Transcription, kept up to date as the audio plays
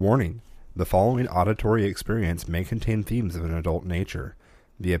Warning: the following auditory experience may contain themes of an adult nature.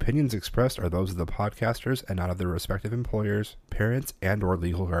 The opinions expressed are those of the podcasters and not of their respective employers, parents, and/or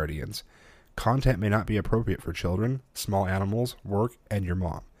legal guardians. Content may not be appropriate for children, small animals, work, and your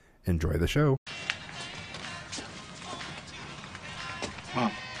mom. Enjoy the show.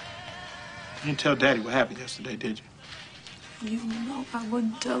 Mom, you didn't tell Daddy what happened yesterday, did you? You know I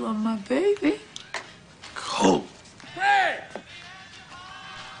wouldn't tell on my baby. Cool. Hey!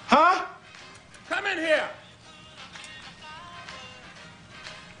 Huh? Come in here!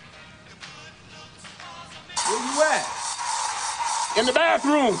 Where you at? In the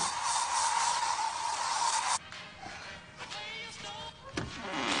bathroom!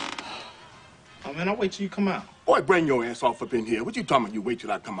 Oh, man, I'll wait till you come out. Boy, bring your ass off up in here. What you talking about? You wait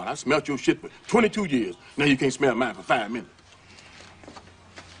till I come out. I smelled your shit for 22 years. Now you can't smell mine for 5 minutes.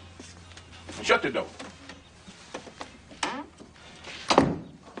 Shut the door.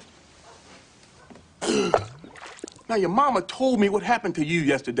 Now, your mama told me what happened to you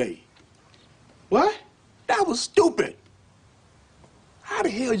yesterday. What? That was stupid. How the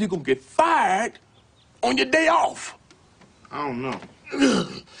hell you gonna get fired on your day off? I don't know.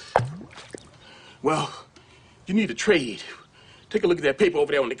 Well, you need a trade. Take a look at that paper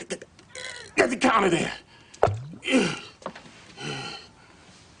over there on the counter there.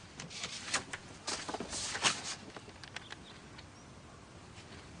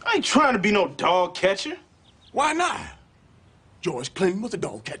 I ain't trying to be no dog catcher. Why not? George Clinton was a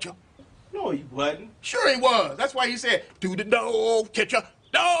dog catcher. No, he wasn't. Sure he was. That's why he said, do the dog catcher,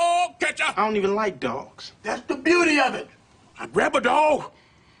 dog catcher. I don't even like dogs. That's the beauty of it. I grab a dog,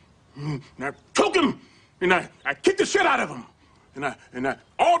 and I choke him, and I kick the shit out of him. And I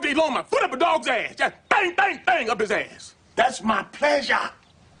all day long, I foot up a dog's ass. Just bang, bang, bang up his ass. That's my pleasure. I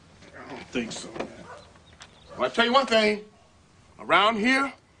don't think so, man. Well, I'll tell you one thing. Around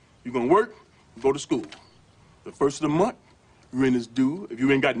here, you're gonna work and go to school. The first of the month, rent is due. If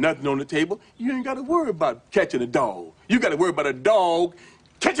you ain't got nothing on the table, you ain't got to worry about catching a dog. You got to worry about a dog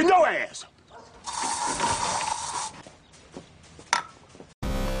catching your ass.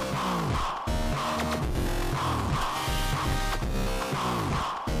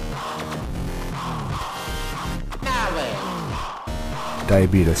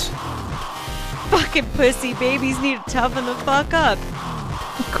 Diabetes. Fucking pussy babies need to toughen the fuck up.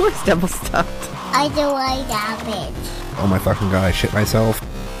 Of course, double stuffed. I don't like that bitch. Oh my fucking god, I shit myself.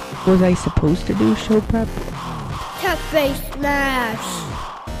 Was I supposed to do show prep? Toothpaste smash.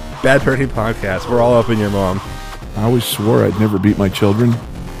 Bad Parenting Podcast. We're all up in your mom. I always swore I'd never beat my children.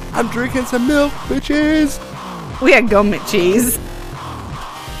 I'm drinking some milk, bitches. We had gummy cheese.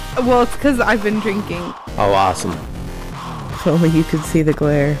 Well, it's because I've been drinking. Oh, awesome. If only you could see the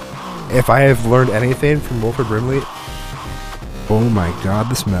glare. If I have learned anything from Wilford Brimley, oh my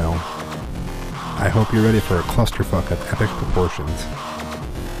god, the smell. I hope you're ready for a clusterfuck of epic proportions.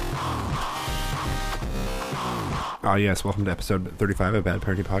 Yes, welcome to episode 35 of Bad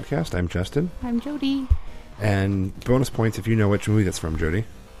Parenting Podcast. I'm Justin. I'm Jody. And bonus points if you know which movie that's from, Jody.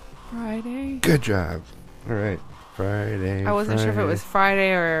 Friday. Good job. Alright, Friday. I wasn't sure if it was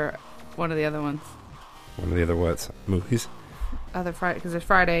Friday or one of the other ones. One of the other what's? Movies? Other Friday, because there's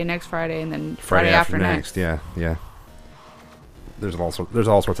Friday, next Friday, and then Friday after next. Yeah. There's all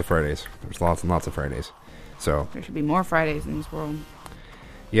sorts of Fridays. There's lots and lots of Fridays. So there should be more Fridays in this world.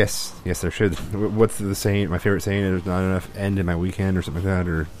 Yes, there should. What's the saying? My favorite saying is, "There's not enough end in my weekend," or something like that,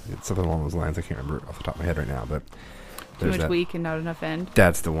 or it's something along those lines. I can't remember off the top of my head right now, but too much week and not enough end.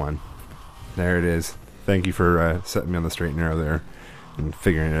 That's the one. There it is. Thank you for setting me on the straight and narrow there and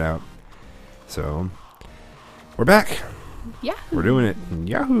figuring it out. So we're back. Yeah, we're doing it.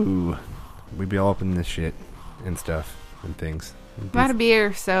 Yahoo! We'd be all up in this shit and stuff and things. I'm out of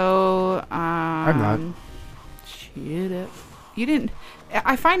beer, so I'm not. Shut up. You didn't.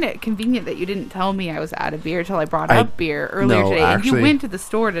 I find it convenient that you didn't tell me I was out of beer until I brought up beer earlier today. Actually, and you went to the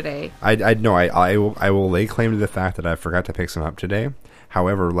store today. I will lay claim to the fact that I forgot to pick some up today.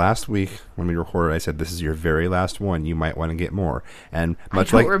 However, last week when we recorded, I said this is your very last one. You might want to get more. And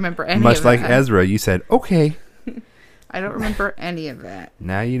much like Ezra, you said okay. I don't remember any of that.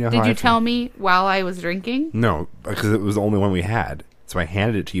 Now you know. Did you tell me while I was drinking? No, because it was the only one we had. So I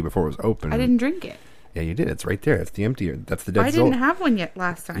handed it to you before it was open. I didn't drink it. Yeah, you did. It's right there. It's the empty. That's the dead. I didn't have one yet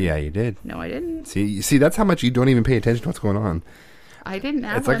last time. Yeah, you did. No, I didn't. See, that's how much you don't even pay attention to what's going on. I didn't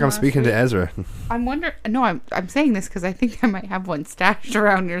have. It's like I'm speaking to Ezra. I'm wondering. No, I'm saying this because I think I might have one stashed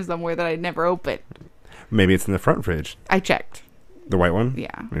around here somewhere that I never opened. Maybe it's in the front fridge. I checked. The white one?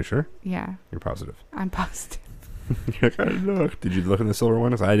 Yeah. Are you sure? Yeah. You're positive. I'm positive. You're like, I look. Did you look in the silver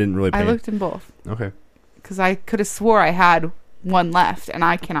one? I didn't really pay. I looked in both. Okay. Because I could have swore I had one left, and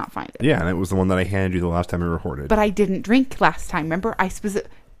I cannot find it. Yeah, and it was the one that I handed you the last time we recorded. But I didn't drink last time. Remember,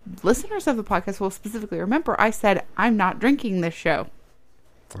 listeners of the podcast will specifically remember I said I'm not drinking this show.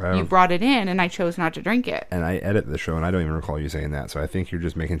 You brought it in, and I chose not to drink it. And I edit the show, and I don't even recall you saying that. So I think you're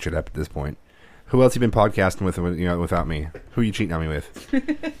just making shit up at this point. Who else you been podcasting with, without me? Who are you cheating on me with?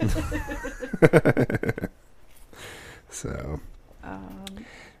 So,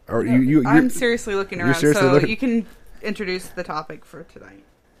 or I'm seriously looking around, so you can introduce the topic for tonight.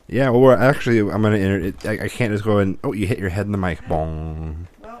 Yeah, well, actually, I'm gonna. I can't just go and. Oh, you hit your head in the mic. Bong.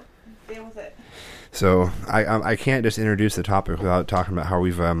 Well, deal with it. So I can't just introduce the topic without talking about how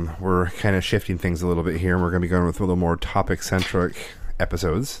we're kind of shifting things a little bit here. And we're going to be going with a little more topic centric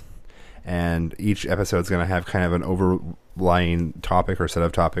episodes, and each episode is going to have kind of an overlying topic or set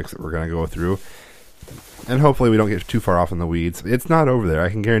of topics that we're going to go through. And hopefully we don't get too far off in the weeds. It's not over there. I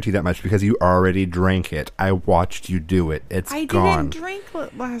can guarantee that much because you already drank it. I watched you do it. I didn't drink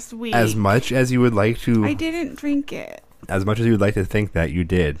it last week. As much as you would like to. I didn't drink it. As much as you would like to think that you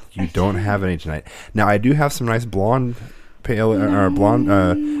did. You don't have any tonight. Now, I do have some nice blonde, pale, or blonde.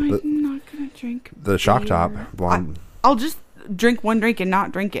 I'm not going to drink the shock top blonde. I'll just drink one drink and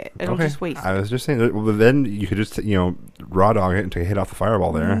not drink it. It'll just waste. I was just saying, well, then you could just, raw dog it and take a hit off the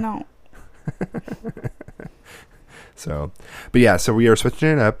fireball there. No. So, but yeah, so we are switching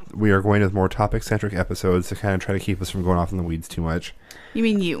it up. We are going with more topic-centric episodes to kind of try to keep us from going off in the weeds too much. You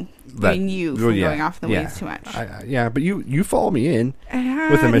mean you? Going off in the weeds too much? Yeah, but you follow me in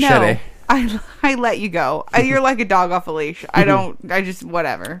with a machete. No, I let you go. You're like a dog off a leash. I just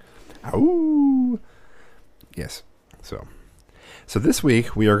whatever. Ooh. Yes. So this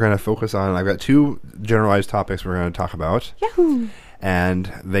week we are going to focus on. I've got two generalized topics we're going to talk about. Yahoo!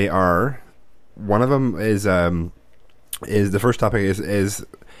 And they are. One of them is the first topic is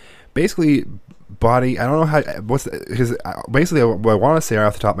basically body. I don't know how. Because basically what I want to say right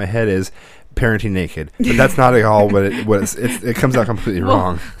off the top of my head is parenting naked, but that's not at all what it comes out completely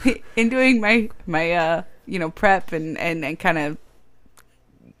wrong. In doing my prep and kind of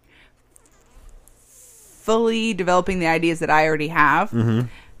fully developing the ideas that I already have. Mm-hmm.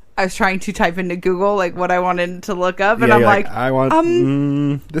 I was trying to type into Google what I wanted to look up, and I'm like, I want.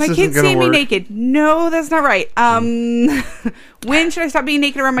 This my kids see me naked. No, that's not right. When should I stop being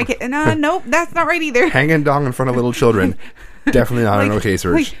naked around my kid? Nope, that's not right either. Hanging dong in front of little children, definitely not an okay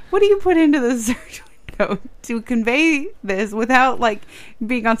search. What do you put into the search window to convey this without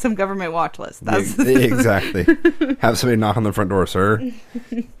being on some government watch list? That's exactly. Have somebody knock on the front door, sir.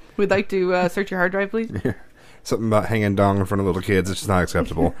 We'd like to search your hard drive, please. Yeah. Something about hanging dong in front of little kids. It's just not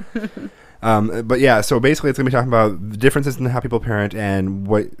acceptable. But yeah, so basically it's going to be talking about the differences in how people parent and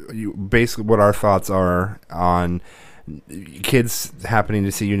what our thoughts are on kids happening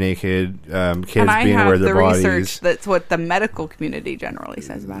to see you naked, kids being aware of their bodies. Research that's what the medical community generally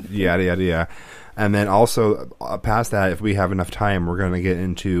says about it. Yeah. And then also past that, if we have enough time, we're going to get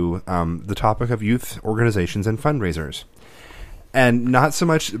into the topic of youth organizations and fundraisers. And not so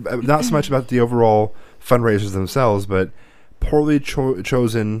much about the overall fundraisers themselves, but poorly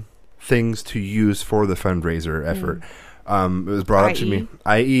chosen things to use for the fundraiser effort. It was brought up to me.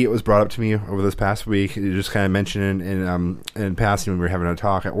 It was brought up to me over this past week. You just kind of mentioned in passing when we were having a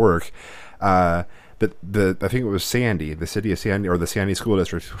talk at work. But I think it was Sandy, the city of Sandy, or the Sandy School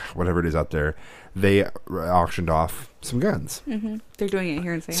District, whatever it is out there. They auctioned off some guns. Mm-hmm. They're doing it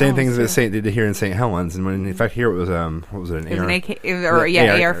here in St. Same Helens. things that they did here in St. Helens, and when in fact here it was what was it? AR-15.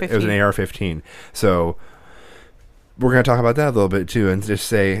 It was an AR-15. So we're going to talk about that a little bit too, and just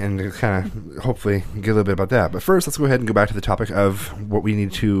say and kind of hopefully get a little bit about that. But first, let's go ahead and go back to the topic of what we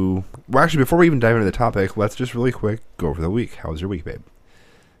need to. Well, actually, before we even dive into the topic, let's just really quick go over the week. How was your week, babe?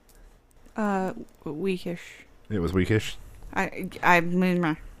 Weekish. It was weekish.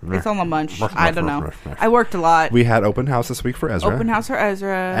 It's on the munch. I don't know. I worked a lot. We had open house this week for Ezra.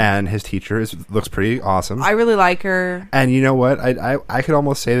 And his teacher looks pretty awesome. I really like her. And you know what? I could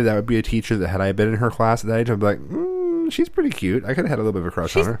almost say that would be a teacher that had I been in her class at that age, I'd be like, she's pretty cute. I could have had a little bit of a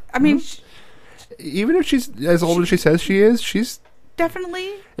crush on her. I mean, even if she's as old as she says she is, she's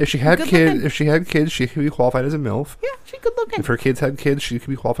definitely. If she had kids, she could be qualified as a MILF. Yeah, she's good looking. If her kids had kids, she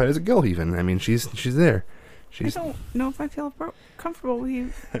could be qualified as a GILF even. I mean, she's there. I don't know if I feel comfortable with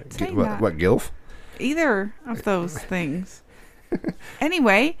you saying that. What, GILF? Either of those things.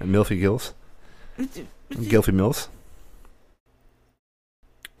 Anyway. Milfy GILFs? Gilfy MILFs?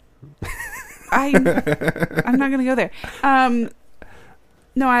 I'm not going to go there.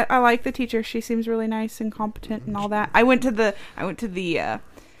 No, I like the teacher. She seems really nice and competent and all that. I went to the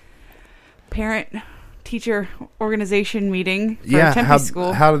parent teacher organization meeting for Tempe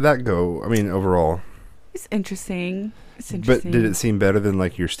school. How did that go? I mean, overall. It's interesting. It's But interesting. did it seem better than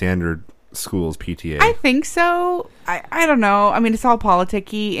like your standard school's PTA? I think so. I don't know. I mean, it's all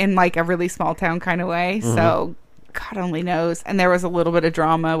politicky in like a really small town kind of way. Mm-hmm. So God only knows. And there was a little bit of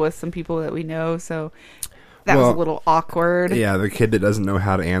drama with some people that we know. So that was Well, a little awkward. Yeah, the kid that doesn't know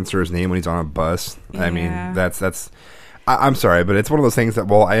how to answer his name when he's on a bus. I mean, Yeah. that's. I'm sorry, but it's one of those things that,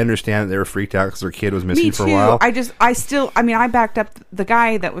 well, I understand that they were freaked out because their kid was missing Me for too. a while. I backed up. The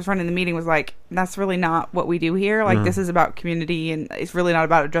guy that was running the meeting was like, that's really not what we do here. Like, this is about community, and it's really not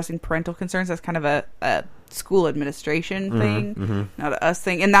about addressing parental concerns. That's kind of a school administration thing, not a us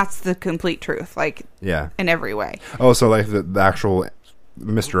thing. And that's the complete truth, like, Yeah. in every way. Oh, so like the actual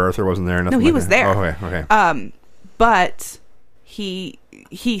Mr. Arthur wasn't there? Nothing No, he like was that? there. Oh, okay. But he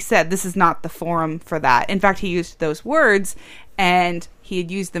said this is not the forum for that. In fact, he used those words, and he had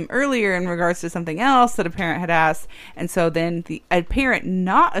used them earlier in regards to something else that a parent had asked. And so then a parent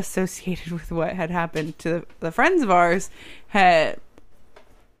not associated with what had happened to the friends of ours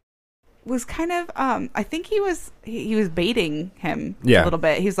was kind of I think he was baiting him Yeah. a little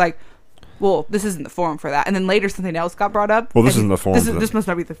bit. He's like, well, this isn't the forum for that. And then later something else got brought up. Well, this and isn't the forum for that. This must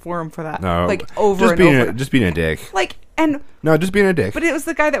not be the forum for that. No, like over just and being over. just being a dick. Like, and No, just being a dick. but it was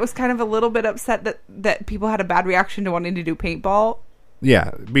the guy that was kind of a little bit upset that people had a bad reaction to wanting to do paintball.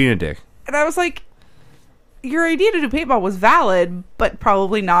 Yeah, being a dick. And I was like, your idea to do paintball was valid, but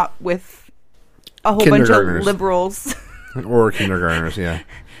probably not with a whole bunch of Kindergartners. liberals. Or kindergartners, yeah.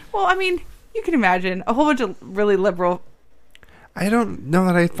 Well, I mean, you can imagine a whole bunch of really liberal. I don't know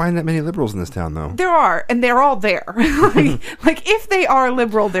that I find that many liberals in this town, though. There are, and they're all there. like if they are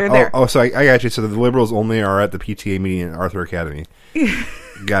liberal, they're there. Oh, so I got you. So the liberals only are at the PTA meeting at Arthur Academy.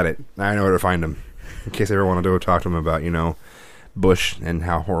 Got it. I know where to find them. In case I ever want to go talk to them about, Bush and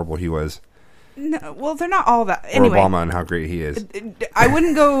how horrible he was. No, well, they're not all that. Anyway, Or Obama and how great he is. I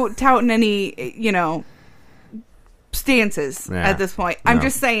wouldn't go touting any, stances Yeah. at this point. I'm No.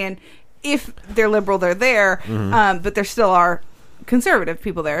 just saying, if they're liberal, they're there, but there still are conservative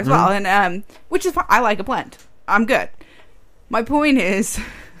people there as well, and which is fine. I like a blend. I'm good. My point is,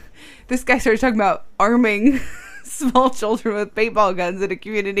 this guy started talking about arming small children with paintball guns at a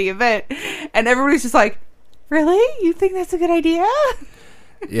community event, and everybody's just like, "Really? You think that's a good idea?"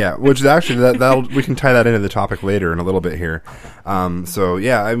 Yeah, which is actually that'll we can tie that into the topic later in a little bit here. So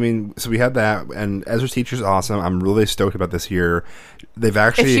yeah, I mean, so we had that, and Ezra's teacher's awesome. I'm really stoked about this year. They've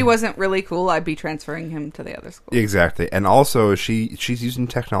actually, If she wasn't really cool, I'd be transferring him to the other school. exactly, and also she's using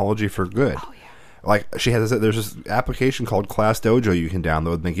technology for good. Oh yeah. Like there's this application called Class Dojo you can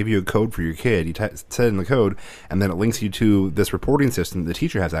download, and they give you a code for your kid. You set in the code, and then it links you to this reporting system the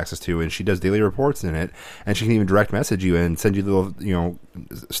teacher has access to, and she does daily reports in it, and she can even direct message you and send you little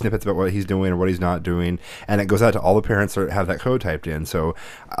snippets about what he's doing or what he's not doing, and it goes out to all the parents that have that code typed in. So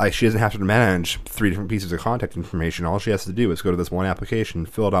she doesn't have to manage 3 different pieces of contact information. All she has to do is go to this one application,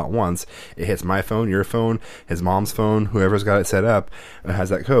 fill it out once. It hits my phone, your phone, his mom's phone, whoever's got it set up has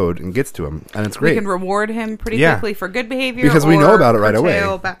that code and gets to him, and it's great. We can reward him pretty Yeah. quickly for good behavior Because we know or about it right away.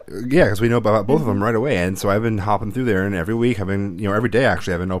 curtail back- Yeah, because we know about both of them right away. And so I've been hopping through there, and every week I've been, every day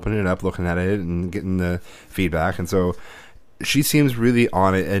actually, I've been opening it up, looking at it, and getting the feedback. And so she seems really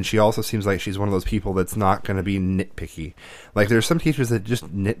on it, and she also seems like she's one of those people that's not going to be nitpicky. Like, there's some teachers that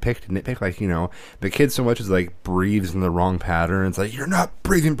just nitpick, like, the kid so much as, like, breathes in the wrong pattern. It's like, you're not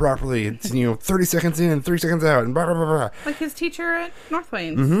breathing properly. It's, 30 seconds in and 3 seconds out, and blah, blah, blah, blah. Like his teacher at North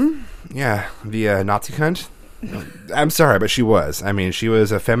Plains. Mm-hmm. Yeah, the Nazi cunt. I'm sorry, but she was. I mean, she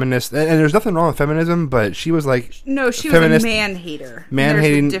was a feminist, and there's nothing wrong with feminism, but she was like No, she feminist, was a man-hater. man There's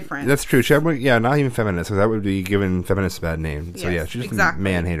hating. a difference. That's true. Not even feminist, because that would be giving feminists a bad name. So Yes, yeah, she's just exactly. a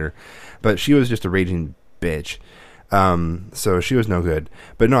man hater, but she was just a raging bitch. So she was no good.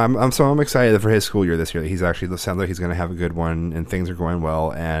 But no, I'm excited for his school year this year. He's actually sounds like he's going to have a good one, and things are going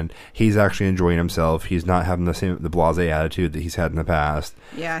well, and he's actually enjoying himself. He's not having the blasé attitude that he's had in the past.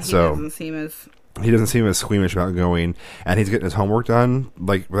 Yeah, he So- doesn't seem as... He doesn't seem as squeamish about going, and he's getting his homework done,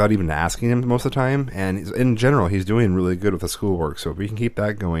 like, without even asking him most of the time, and in general, he's doing really good with the schoolwork, so if we can keep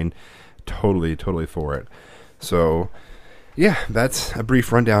that going, totally for it. So, yeah, that's a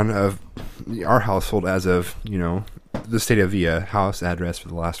brief rundown of our household as of, the state of the house address for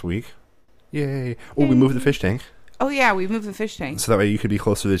the last week. Yay. Oh, we moved the fish tank, Oh, yeah, we moved the fish tank. so that way you could be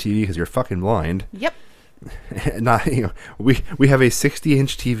closer to the TV, because you're fucking blind. Yep. Not, we have a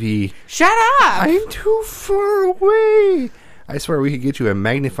 60-inch TV. Shut up! I'm too far away. I swear we could get you a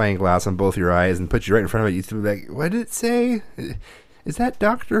magnifying glass on both your eyes and put you right in front of it. You'd be like, what did it say? Is that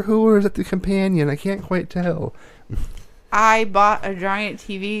Doctor Who or is it the Companion? I can't quite tell. I bought a giant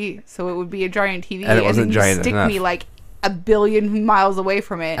TV, so it would be a giant TV, And it wasn't then you giant stick enough. me like a billion miles away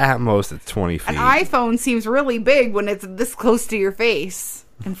from it. At most, it's 20 feet. An iPhone seems really big when it's this close to your face.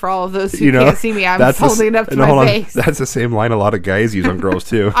 And for all of those who You know, can't see me, I'm that's holding it up to no, hold my on. face. That's the same line a lot of guys use on girls,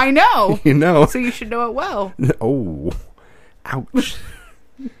 too. I know. You know. So you should know it well. Oh. Ouch.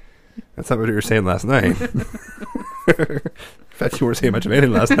 That's not what you were saying last night. In fact, you weren't saying much of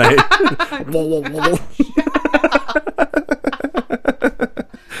anything last night.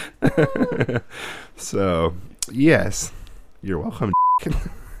 So, yes. You're welcome.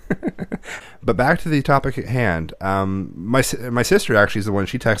 But back to the topic at hand. My sister actually is the one.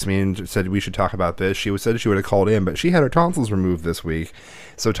 She texted me and said we should talk about this. She said she would have called in, but she had her tonsils removed this week,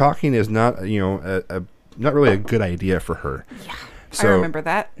 so talking is not not really a good idea for her. Yeah, so, I remember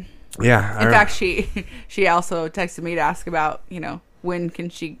that. Yeah. In fact, she also texted me to ask about when can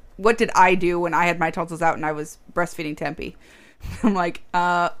she. What did I do when I had my tonsils out and I was breastfeeding Tempe? I'm like,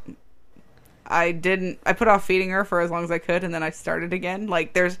 I didn't. I put off feeding her for as long as I could, and then I started again.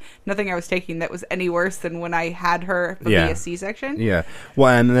 Like, there's nothing I was taking that was any worse than when I had her via C-section. Yeah.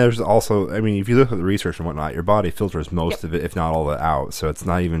 Well, and there's also, I mean, if you look at the research and whatnot, your body filters most of it, if not all of it, out. So it's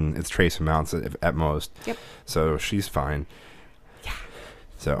not even, it's trace amounts at most. Yep. So she's fine. Yeah.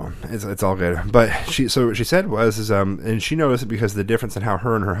 So it's all good. But so what she said was, and she noticed it because of the difference in how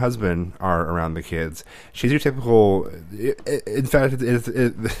her and her husband are around the kids. She's your typical, in fact,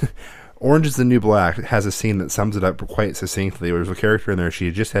 Orange is the New Black has a scene that sums it up quite succinctly. There's a character in there. She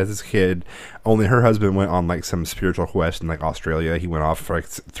just has this kid. Only her husband went on like some spiritual quest in like Australia. He went off for like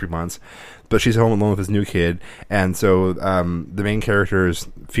 3 months, but she's home alone with his new kid. And so the main character's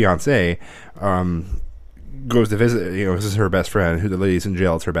fiance goes to visit. This is her best friend, who the lady's in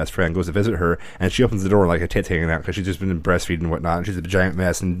jail. It's her best friend. Goes to visit her, and she opens the door like a tit's hanging out because she's just been breastfeeding and whatnot. And she's a giant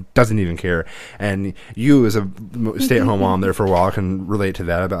mess and doesn't even care. And you, as a stay-at-home mom there for a while, can relate to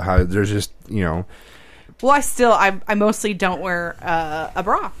that about how there's just Well, I mostly don't wear a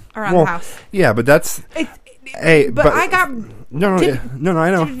bra around the house. Yeah, but that's but I got no, I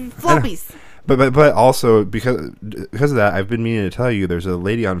know floppies. But also because of that, I've been meaning to tell you. There's a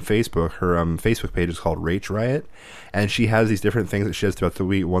lady on Facebook. Her Facebook page is called Rach Riot, and she has these different things that she does throughout the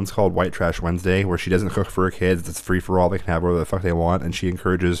week. One's called White Trash Wednesday, where she doesn't cook for her kids. It's free for all. They can have whatever the fuck they want, and she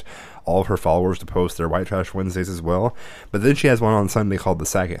encourages all of her followers to post their White Trash Wednesdays as well. But then she has one on Sunday called the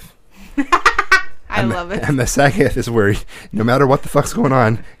Sacketh. I love it. And the Sacketh is where, no matter what the fuck's going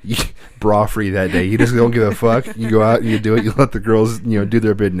on, you bra free that day. You just don't give a fuck. You go out and you do it. You let the girls, do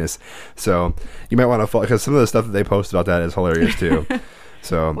their business. So you might want to follow, because some of the stuff that they post about that is hilarious too.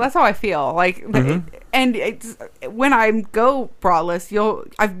 So that's how I feel. Like, and it's, when I go braless,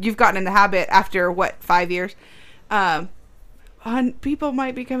 you've gotten in the habit after 5 years. People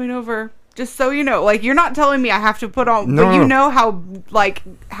might be coming over. Just so you know, like, you're not telling me I have to put on, but you know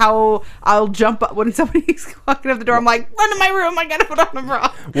how I'll jump up when somebody's walking up the door. I'm like, run to my room, I gotta put on a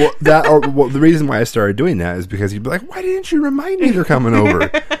bra. Well, the reason why I started doing that is because you'd be like, why didn't you remind me they're coming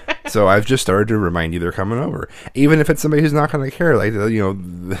over? So I've just started to remind you they're coming over, even if it's somebody who's not going to care. Like,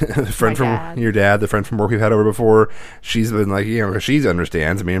 the friend from your dad, the friend from work we've had over before. She's been like, she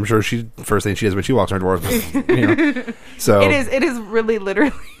understands. I mean, I'm sure first thing she does when she walks in our door is, So it is really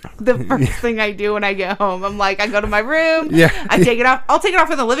literally the first thing I do when I get home. I'm like, I go to my room. Yeah. I take it off. I'll take it off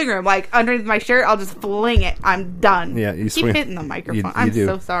in the living room, like underneath my shirt. I'll just fling it. I'm done. Yeah, you keep hitting the microphone. I'm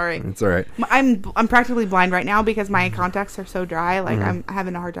so sorry. It's all right. I'm practically blind right now because my contacts are so dry. Like, I'm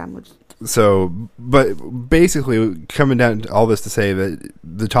having a hard time with. So, but basically, coming down to all this to say that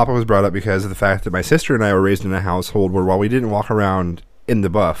the topic was brought up because of the fact that my sister and I were raised in a household where, while we didn't walk around in the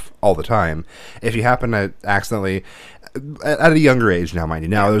buff all the time, if you happen to accidentally, at a younger age now, mind you,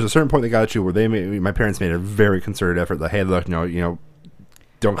 now there's a certain point they got to where my parents made a very concerted effort. Like, hey, look,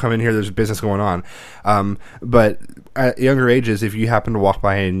 don't come in here. There's business going on. But at younger ages, if you happen to walk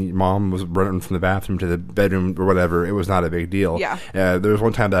by and mom was running from the bathroom to the bedroom or whatever, it was not a big deal. Yeah. There was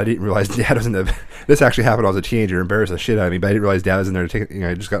one time that I didn't realize dad was in the. This actually happened when I was a teenager. Embarrassed the shit out of me, but I didn't realize dad was in there to take.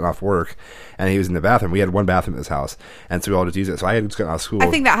 I just gotten off work, and he was in the bathroom. We had one bathroom in this house, and so we all just used it. So I had just gotten out of school. I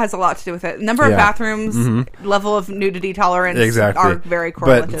think that has a lot to do with it. Number of bathrooms, level of nudity tolerance are very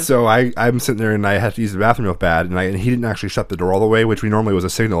correlative. But so I'm sitting there and I had to use the bathroom real bad, and he didn't actually shut the door all the way, which we normally was a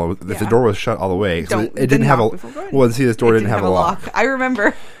signal. If the door was shut all the way, it didn't have a. Well, see, this door didn't have a lock. I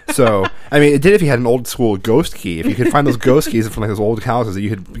remember. So, I mean, it did if you had an old school ghost key. If you could find those ghost keys from like those old houses, that you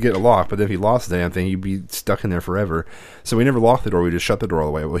could get a lock. But then if you lost the damn thing, you'd be stuck in there forever. So we never locked the door. We just shut the door all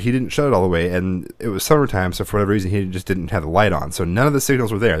the way. Well, he didn't shut it all the way, and it was summertime, so for whatever reason, he just didn't have the light on. So none of the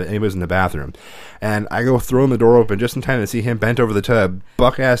signals were there that anybody was in the bathroom. And I go throwing the door open just in time to see him bent over the tub,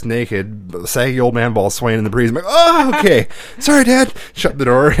 buck-ass naked, saggy old man ball swaying in the breeze. I'm like, oh, okay. Sorry, Dad. Shut the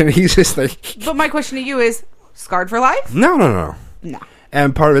door. And he's just like... But my question to you is, scarred for life? No. No.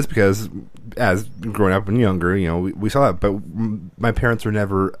 And part of it's because, as growing up and younger, we saw that. But my parents were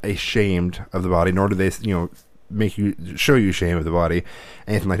never ashamed of the body, nor did they, show you shame of the body,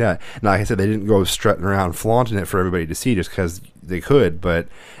 anything like that. Now, like I said, they didn't go strutting around flaunting it for everybody to see just because they could, but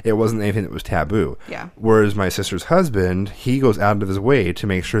it wasn't anything that was taboo. Yeah. Whereas my sister's husband, he goes out of his way to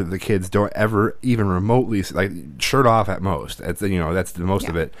make sure that the kids don't ever even remotely, like, shirt off at most. That's the most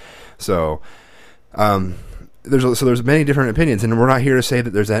of it. So, there's many different opinions, and we're not here to say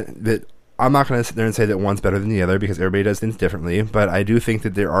that there's that I'm not going to sit there and say that one's better than the other because everybody does things differently, but I do think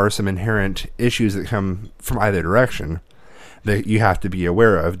that there are some inherent issues that come from either direction that you have to be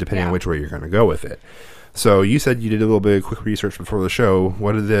aware of depending on which way you're going to go with it. So you said you did a little bit of quick research before the show.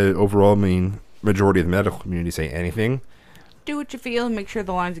 What did the overall majority of the medical community say? Anything? Do what you feel and make sure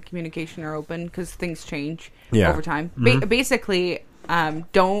the lines of communication are open because things change Yeah. over time. Mhm. Basically,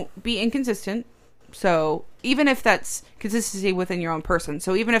 don't be inconsistent. So even if that's consistency within your own person.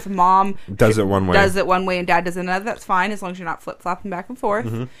 So even if mom does it one way and dad does it another, that's fine as long as you're not flip-flopping back and forth.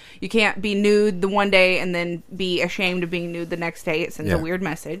 Mhm. You can't be nude the one day and then be ashamed of being nude the next day. It sends a weird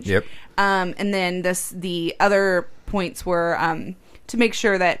message. Yep. And then the other points were to make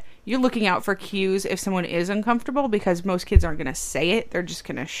sure that you're looking out for cues if someone is uncomfortable, because most kids aren't going to say it. They're just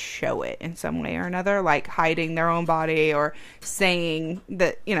going to show it in some way or another, like hiding their own body or saying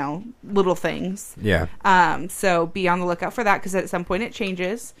that, little things. Yeah. So be on the lookout for that because at some point it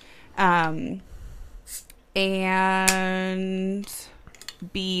changes. And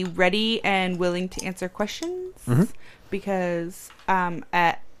be ready and willing to answer questions because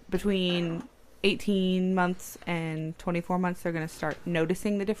at between 18 months and 24 months, they're going to start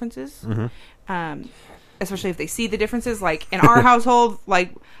noticing the differences. Especially if they see the differences. Like in our household,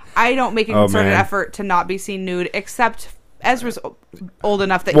 like I don't make a concerted effort to not be seen nude, except Ezra's old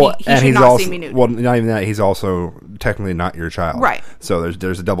enough that he should not see me nude. Well, not even that. He's also technically not your child, right? So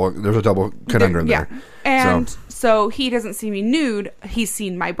there's a double conundrum there. And so he doesn't see me nude. He's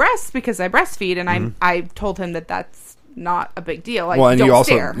seen my breasts because I breastfeed, and I told him that that's not a big deal. Like, well, and don't you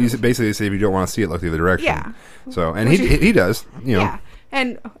also stare. you basically say if you don't want to see it, look the other direction. Yeah. So and he does. Yeah.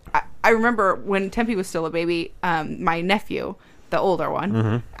 And I remember when Tempe was still a baby, my nephew, the older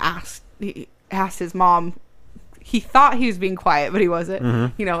one, asked his mom. He thought he was being quiet, but he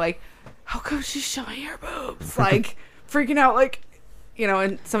wasn't. Like, how come she's showing her boobs? Like, freaking out, like,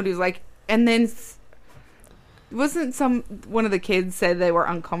 and somebody was like, and then wasn't one of the kids said they were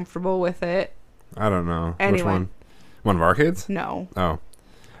uncomfortable with it? I don't know. Anyway. Which one? One of our kids? No. Oh.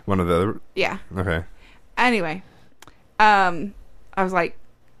 One of the other? Yeah. Okay. Anyway. I was like,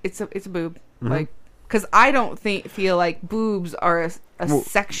 it's a boob. Like, because I don't feel like boobs are a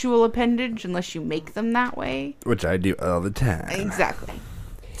sexual appendage unless you make them that way. Which I do all the time. Exactly.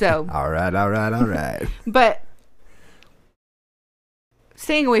 So. All right. But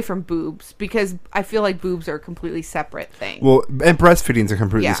staying away from boobs, because I feel like boobs are a completely separate thing. Well, and breastfeeding is a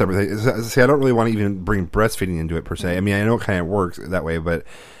completely separate thing. See, I don't really want to even bring breastfeeding into it per se. I mean, I know it kind of works that way, but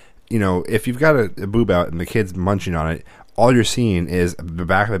if you've got a boob out and the kid's munching on it, all you're seeing is the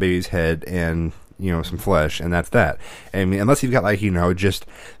back of the baby's head and some flesh, and that's that. I mean, unless you've got just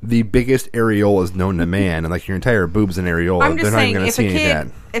the biggest areolas known to man, and like your entire boob's an areola, I'm just they're not saying, even going to see any of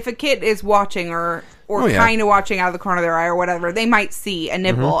that. If a kid is watching or kind of watching out of the corner of their eye or whatever, they might see a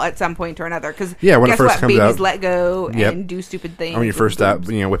nipple at some point or another. Because when guess it first what? comes Babies out, let go and do stupid things. When you first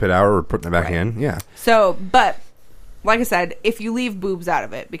whip it out or putting it back in, yeah. So, but like I said, if you leave boobs out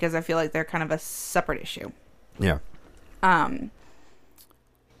of it, because I feel like they're kind of a separate issue. Yeah.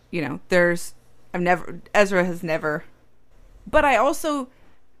 Ezra has never, but I also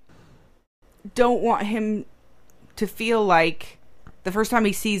don't want him to feel like the first time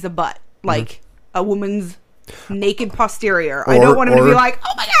he sees a butt, like a woman's naked posterior. I don't want him to be like,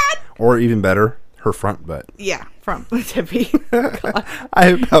 oh my God. Or even better, her front butt. Yeah, from Tempe.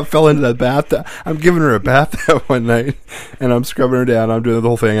 I fell into that bath. I'm giving her a bath that one night, and I'm scrubbing her down. I'm doing the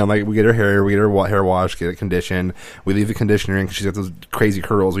whole thing. I'm like, we get her hair hair washed, get it conditioned. We leave the conditioner in because she's got those crazy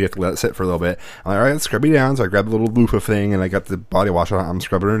curls. We have to let it sit for a little bit. I'm like, all right, let's scrub you down. So I grab the little loofah thing, and I got the body wash on. I'm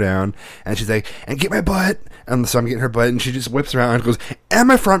scrubbing her down, and she's like, and get my butt. And so I'm getting her butt, and she just whips around and goes, and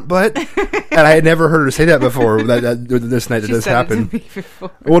my front butt. And I had never heard her say that before. This night that this happened.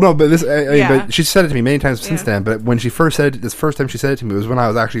 Well, no, but but she said it to me many times since then. But when she first said it, this first time she said it to me was when I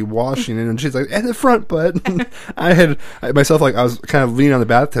was actually washing it, and she's like, and the front butt. I was kind of leaning on the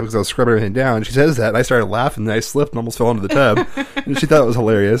bathtub because I was scrubbing everything down. And she says that, and I started laughing, and I slipped and almost fell into the tub. And she thought it was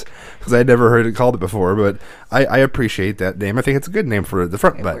hilarious because I had never heard it called it before. But I appreciate that name. I think it's a good name for the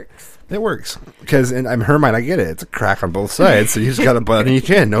front butt. It works because in her mind, I get it. It's a crack on both sides, so you just got a butt on each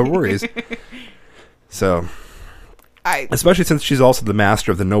end. No worries. So, especially since she's also the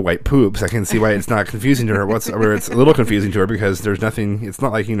master of the no white poops, I can see why it's not confusing to her. Where it's a little confusing to her because there's nothing. It's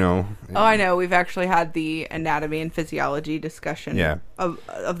not like Oh, I know. We've actually had the anatomy and physiology discussion. Yeah. Of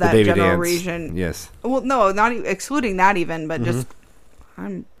the that baby general dance. Region. Yes. Well, no, not excluding that even, but just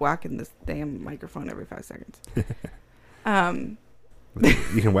I'm whacking this damn microphone every 5 seconds.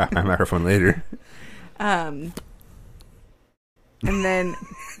 You can whack my microphone later. And then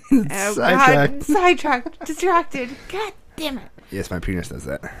sidetracked, distracted. God damn it! Yes, my penis does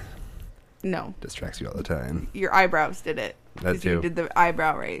that. No, Distracts you all the time. your eyebrows did it. That 'Cause You too. did the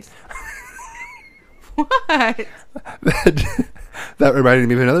eyebrow raise. What? That reminded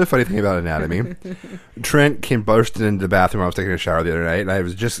me of another funny thing about anatomy. Trent came bursting into the bathroom. I was taking a shower the other night, and I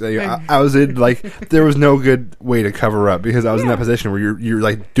was just, I was in, like, there was no good way to cover up because I was in that position where you're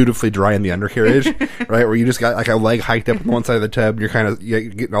like dutifully drying the undercarriage, right? Where you just got like a leg hiked up on one side of the tub, and you're kind of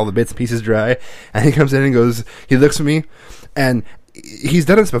getting all the bits and pieces dry. And he comes in and goes, he looks at me, and he's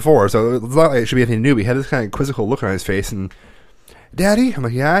done this before, so it's not like it should be anything new. But he had this kind of quizzical look on his face, and Daddy, I'm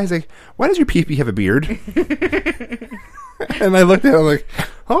like, yeah. He's like, why does your pee-pee have a beard? And I looked at him like,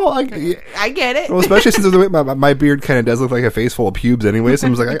 oh, I get it. Well, especially since the way my beard kind of does look like a face full of pubes anyway. So I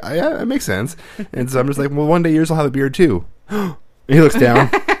was like, yeah, it makes sense. And so I'm just like, well, one day yours will have a beard too. And he looks down.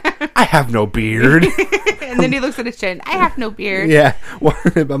 I have no beard. And then he looks at his chin. I have no beard. Yeah. Well,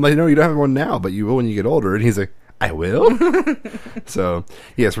 I'm like, no, you don't have one now, but you will when you get older. And he's like, I will. So,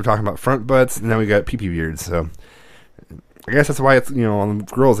 yes, we're talking about front butts, and then we got pee-pee beards. So I guess that's why it's, on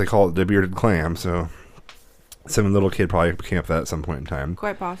girls they call it the bearded clam. So some little kid probably came up with that at some point in time.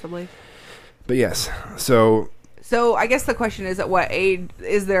 Quite possibly. But yes, so I guess the question is, at what age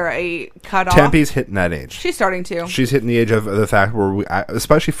is there a cutoff? Tempe's hitting that age. She's starting to. She's hitting the age of the fact where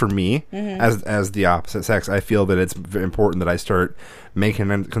especially for me, as the opposite sex, I feel that it's very important that I start making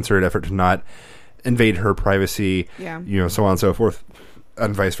a concerted effort to not invade her privacy. Yeah. So on and so forth,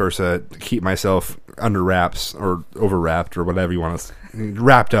 and vice versa. To keep myself under wraps or over wrapped or whatever you want to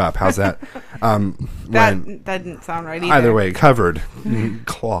wrapped up. How's that? That didn't sound right either. Either way, covered,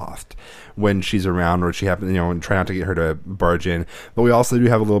 clothed when she's around, or she happens, and try not to get her to barge in. But we also do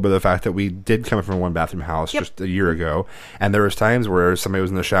have a little bit of the fact that we did come from one bathroom house just a year ago, and there was times where somebody was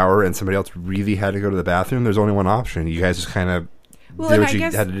in the shower and somebody else really had to go to the bathroom. There's only one option. You guys just kind of did what you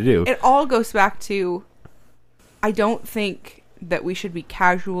had to do. It all goes back to, I don't think that we should be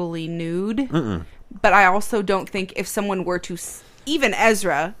casually nude, but I also don't think if someone were to, even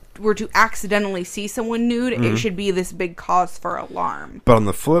Ezra, were to accidentally see someone nude, it should be this big cause for alarm. But on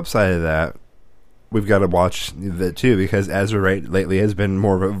the flip side of that, we've got to watch that too, because Ezra lately has been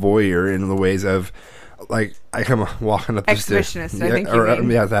more of a voyeur in the ways of, like, I come walking up the stairs. Exhibitionist, I think you mean.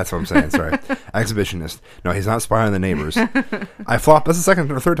 Yeah, that's what I'm saying, sorry. Exhibitionist. No, he's not spying on the neighbors. I flopped, that's the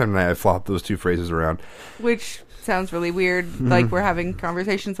second or third time tonight I flopped those two phrases around. Which sounds really weird, like we're having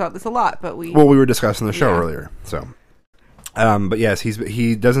conversations about this a lot, but we were discussing the show earlier, so. But yes,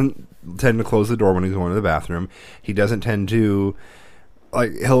 he doesn't tend to close the door when he's going to the bathroom. He doesn't tend to,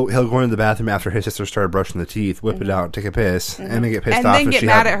 like, he'll go into the bathroom after his sister started brushing the teeth, whip it out, take a piss, and then get pissed off. And then get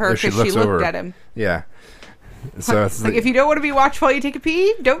mad at her because she looked at him. Yeah. So it's like, if you don't want to be watched while you take a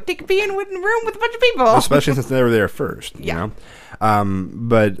pee, don't take a pee in a room with a bunch of people. Especially since they were there first, you know?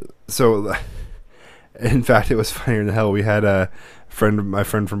 But, so, in fact, it was funnier than hell. We had my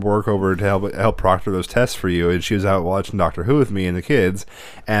friend from work over to help proctor those tests for you, and she was out watching Doctor Who with me and the kids,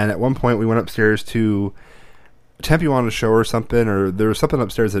 and at one point we went upstairs to Tempe wanted to show her something, or there was something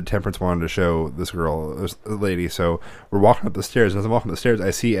upstairs that Temperance wanted to show this girl, this lady. So we're walking up the stairs, and as I'm walking up the stairs,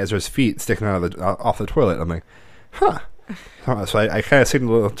 I see Ezra's feet sticking out of off the toilet. I'm like, huh. So I kind of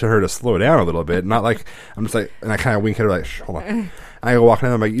signaled to her to slow down a little bit, not like, I'm just like, and I kind of wink at her like, shh, hold on. And I go walking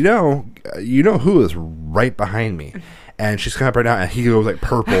in, I'm like, you know who is right behind me? And she's coming up right now, and he goes like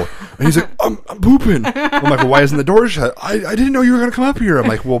purple, and he's like, I'm pooping. I'm like, well, why isn't the door shut? I didn't know you were going to come up here. I'm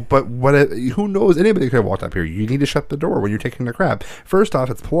like, well, but who knows? Anybody could have walked up here. You need to shut the door when you're taking a crap. First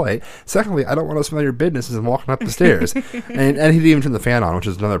off, it's polite. Secondly, I don't want to smell your business as I'm walking up the stairs. and he didn't even turn the fan on, which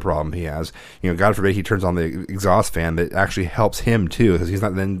is another problem he has. God forbid he turns on the exhaust fan that actually helps him too, because he's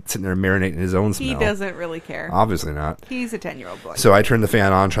not then sitting there marinating his own smell. He doesn't really care. Obviously not. He's a 10-year-old boy. So I turned the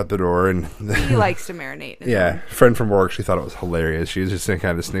fan on, shut the door, and he likes to marinate. Yeah, friend from work, she thought it was hilarious. She was just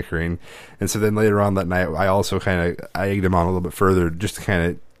kind of snickering. And so then later on that night, I also I egged him on a little bit further, just to kind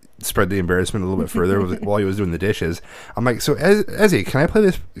of spread the embarrassment a little bit further while he was doing the dishes. I'm like, so Ezzy,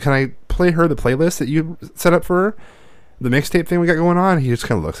 can I play her the playlist that you set up for her? The mixtape thing we got going on? He just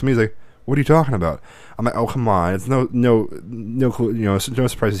kind of looks at me, he's like, What are you talking about? I'm like, oh, come on. It's no clue, no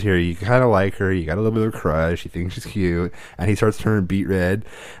surprises here. You kind of like her. You got a little bit of a crush. You think she's cute. And he starts turning beet red.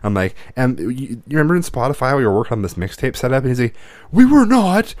 I'm like, and you remember in Spotify we were working on this mixtape setup? And he's like, we were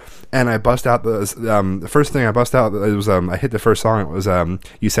not. And I bust out the first thing I bust out, it was, I hit the first song. It was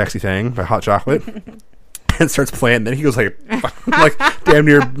You Sexy Thing by Hot Chocolate. And starts playing. Then he goes like damn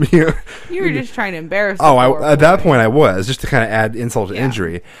near. You were just trying to embarrass. Oh, at that point I was just to kind of add insult to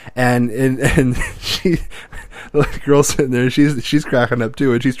injury, and she, the girl's sitting there, she's cracking up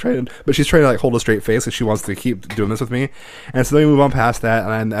too, and she's trying to like hold a straight face because she wants to keep doing this with me, and so then we move on past that,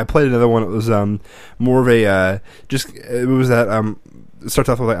 and I played another one. It was more of a it was that it starts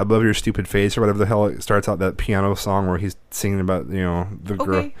off with like I love your stupid face or whatever the hell it starts out, that piano song where he's singing about the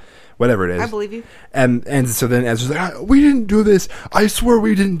girl. Whatever it is. I believe you. And so then Ezra's like, we didn't do this. I swear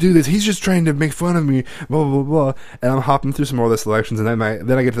we didn't do this. He's just trying to make fun of me. Blah, blah, blah. And I'm hopping through some more of the selections. And then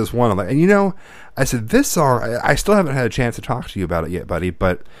I get to this one. I'm like, and I said, this song, I still haven't had a chance to talk to you about it yet, buddy.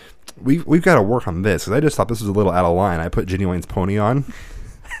 But we've got to work on this. Because I just thought this was a little out of line. I put Ginny Wayne's Pony on.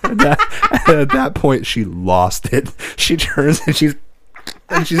 At that point, she lost it. She turns and she's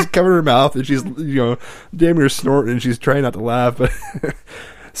covering her mouth. And she's, damn near snorting. And she's trying not to laugh. But...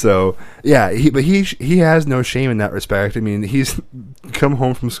 So yeah, he has no shame in that respect. I mean, he's come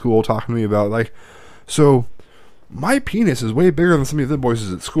home from school talking to me about like, so my penis is way bigger than some of the other boys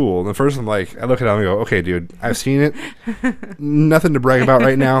at school. And the first I'm like, I look at him and go, okay, dude, I've seen it. Nothing to brag about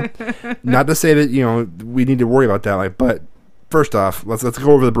right now. Not to say that we need to worry about that. Like, but first off, let's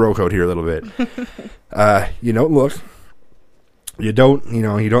go over the bro code here a little bit. You don't look. You don't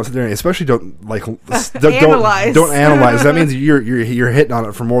sit there and especially don't analyze. Don't analyze. That means you're hitting on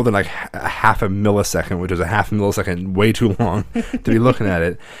it for more than like a half a millisecond, which is a half a millisecond way too long to be looking at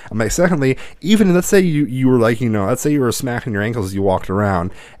it. I'm like, secondly, even let's say you were like, let's say you were smacking your ankles as you walked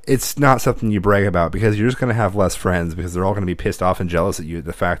around. It's not something you brag about because you're just going to have less friends because they're all going to be pissed off and jealous at you at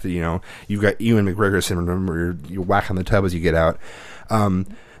the fact that, you've got Ewan McGregor syndrome where you're whacking the tub as you get out.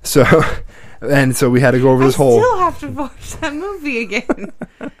 So we had to go over this whole... I still have to watch that movie again.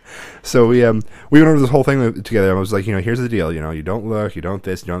 So we went over this whole thing together. I was like, here's the deal. You don't look, you don't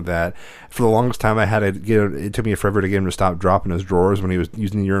this, you don't that. For the longest time, I had to it took me forever to get him to stop dropping his drawers when he was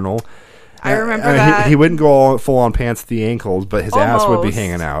using the urinal. I remember that. He wouldn't go full on pants at the ankles, but his ass would be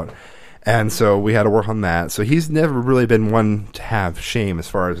hanging out. And so we had to work on that. So he's never really been one to have shame as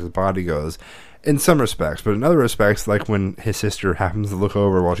far as his body goes. In some respects, but in other respects, like when his sister happens to look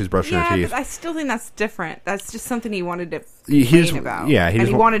over while she's brushing her teeth. But I still think that's different. That's just something he wanted to complain about. Yeah,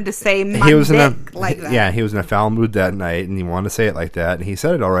 he wanted to say my dick like that. Yeah, he was in a foul mood that night, and he wanted to say it like that, and he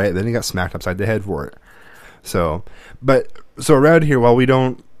said it all right, then he got smacked upside the head for it. So around here, while we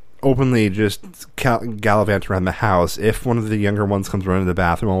don't openly just gallivant around the house, if one of the younger ones comes running to the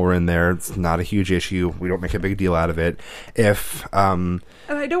bathroom while we're in there, it's not a huge issue. We don't make a big deal out of it. If and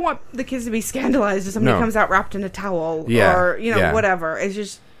I don't want the kids to be scandalized if somebody comes out wrapped in a towel or whatever. It's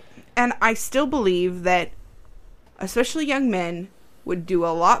just, and I still believe that especially young men would do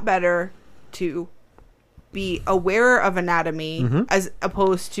a lot better to be aware of anatomy as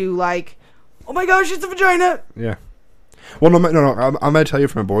opposed to like, oh my gosh, it's a vagina. Yeah. Well, no. I'm going to tell you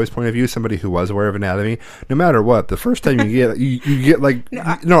from a boy's point of view, somebody who was aware of anatomy. No matter what, the first time you get, you get like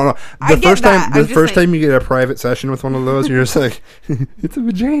the first time you get a private session with one of those, you're just like, it's a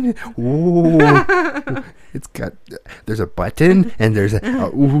vagina. Ooh, it's got. There's a button and there's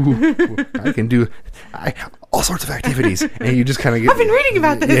I can do all sorts of activities, and you just kind of get. I've been reading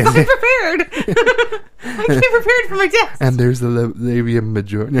about this. Yeah. I'm prepared. I came prepared for my test. And there's the labia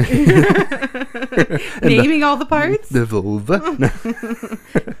majora. Naming all the parts. The vulva.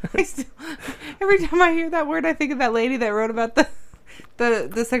 Every time I hear that word, I think of that lady that wrote about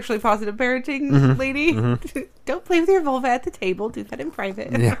the sexually positive parenting lady. Don't play with your vulva at the table. Do that in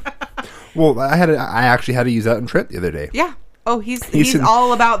private. Yeah. Well, I actually had to use that in Trent the other day. Yeah. Oh, he's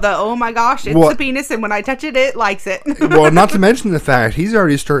all about the, oh my gosh, it's the penis, and when I touch it, it likes it. Well, not to mention the fact he's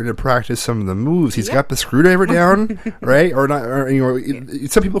already starting to practice some of the moves. He's got the screwdriver down, right? Or not? Or,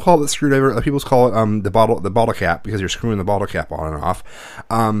 some people call it the screwdriver. Other people call it the bottle cap because you're screwing the bottle cap on and off.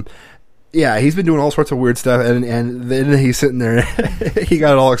 Yeah, he's been doing all sorts of weird stuff, and then he's sitting there. He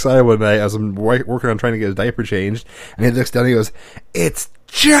got all excited one night as I'm working on trying to get his diaper changed, and he looks down and he goes, "It's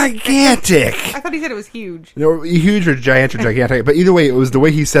gigantic." I thought he said it was huge. Huge or gigantic, but either way, it was the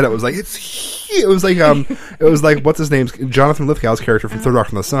way he said it was like it was like what's his name, Jonathan Lithgow's character from Third Rock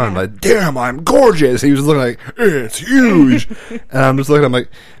from the Sun. Like, damn, I'm gorgeous. He was looking like, it's huge, and I'm just looking. I'm like,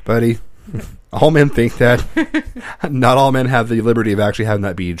 buddy, all men think that. Not all men have the liberty of actually having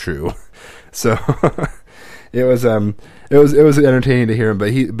that be true. So, it was entertaining to hear him.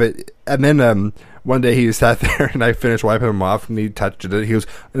 And then one day he sat there and I finished wiping him off and he touched it. After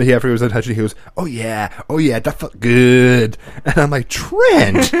he was done touching it, he goes, oh yeah, that felt good. And I'm like,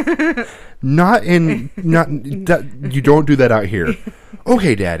 Trent, you don't do that out here.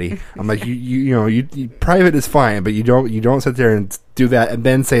 Okay, Daddy. I'm like, you private is fine, but you don't sit there and do that and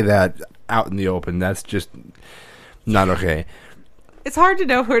then say that out in the open. That's just not okay. It's hard to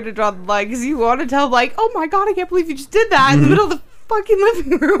know where to draw the line because you want to tell him, like, oh my God, I can't believe you just did that in the middle of the fucking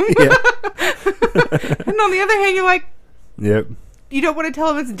living room. Yeah. And on the other hand, you're like, yep. You don't want to tell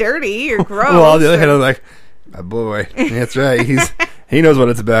him it's dirty or gross. Well, on the other hand, I'm like, my boy, that's right. He knows what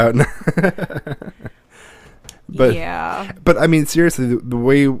it's about. But yeah. But I mean, seriously, the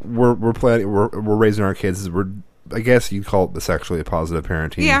way we're raising our kids is I guess you'd call it the sexually positive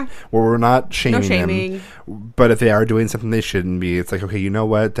parenting. Yeah. Where we're not shaming, no shaming them. But if they are doing something they shouldn't be, it's like, okay, you know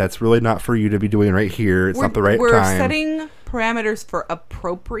what? That's really not for you to be doing right here. It's not the right time. We're setting parameters for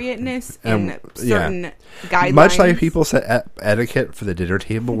appropriateness and certain guidelines. Much like people set etiquette for the dinner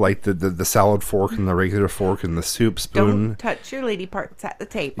table, like the salad fork and the regular fork and the soup spoon. Don't touch your lady parts at the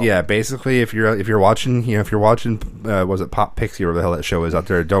table. Yeah, basically, if you're watching, was it Pop Pixie or whatever the hell that show is out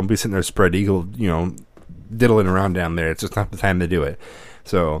there? Don't be sitting there spread eagle, diddling around down there. It's just not the time to do it.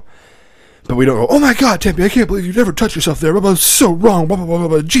 So, but we don't go, oh my God, Tempe, I can't believe you never touched yourself there. Blah, blah, so wrong. Blah, blah, blah,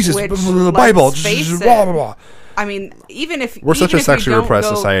 blah, Jesus, Which, the Bible. let's face Blah, blah, blah. I mean, we're such a sexually repressed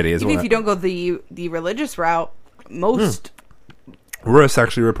society, even if you don't go the religious route, most we're a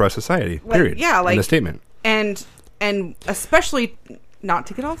sexually repressed society. Period. Yeah, like in the statement, and especially not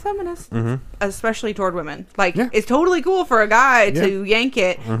to get all feminist, especially toward women. Like it's totally cool for a guy to yank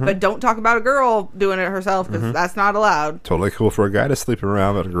it, but don't talk about a girl doing it herself because that's not allowed. Totally cool for a guy to sleep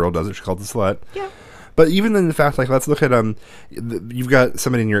around, but a girl does it. She's called a slut. Yeah. But even in the fact, like, let's look at you've got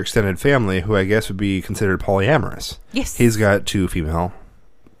somebody in your extended family who I guess would be considered polyamorous. Yes. He's got 2 female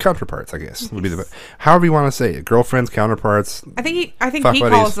counterparts, I guess. Would be however you want to say it. Girlfriends, counterparts. I think he buddies,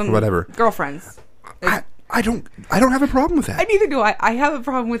 calls them whatever. Girlfriends. I don't have a problem with that. I neither do I. I have a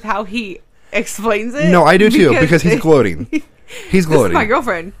problem with how he explains it. No, I do too, because he's gloating. He's gloating. This is my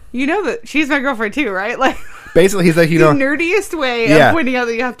girlfriend. You know that she's my girlfriend too, right? Like basically, he's like, the nerdiest way of pointing out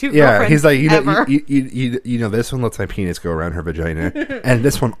that you have 2 girlfriends. He's like, ever. This one lets my penis go around her vagina, and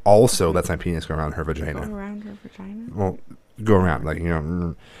this one also lets my penis go around her vagina. Go around her vagina. Well, go around, like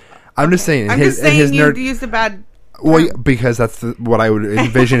I'm just saying. I'm just saying you used a bad. Well, because that's what I would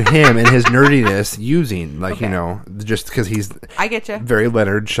envision him and his nerdiness using, like just because he's. I get you. Very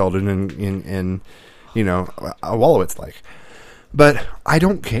Leonard Sheldon and Wolowitz like. But I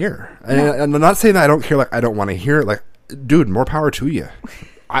don't care. No. And I'm not saying that I don't care, like, I don't want to hear it. Like, dude, more power to you.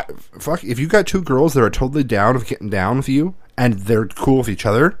 If you got 2 girls that are totally down with getting down with you, and they're cool with each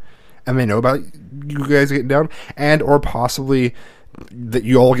other, and they know about you guys getting down, and or possibly that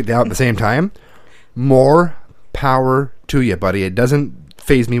you all get down at the same time, more power to you, buddy. It doesn't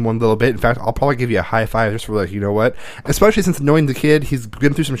phase me one little bit. In fact, I'll probably give you a high five just for like, you know what? Especially since knowing the kid, he's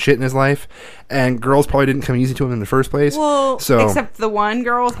been through some shit in his life, and girls probably didn't come easy to him in the first place. Well, except the one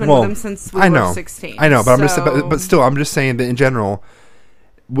girl's been with him since we were 16. I know, but but still, I'm just saying that in general,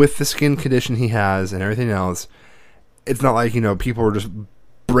 with the skin condition he has and everything else, it's not like people are just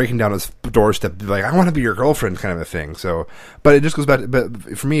breaking down his doorstep like, I want to be your girlfriend kind of a thing. So, but it just goes back.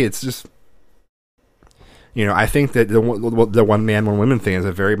 But for me, it's just. I think that the one man, one woman thing is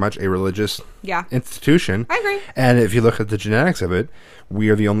very much a religious institution. I agree. And if you look at the genetics of it, we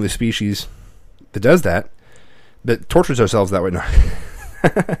are the only species that does that tortures ourselves that way. No.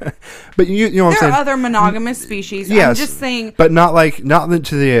 But you know what I'm saying? There are other monogamous species. Yes, I'm just saying. But not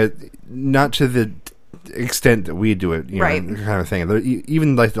to the extent that we do it, right? Kind of thing.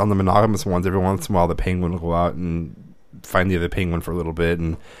 Even like on the monogamous ones, every once in a while the penguin will go out and find the other penguin for a little bit,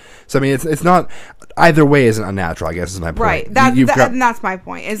 and so I mean it's not either way isn't unnatural, I guess is my point. Right. And that's my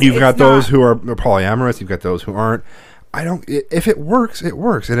point. You've got those who are polyamorous. You've got those who aren't. If it works, it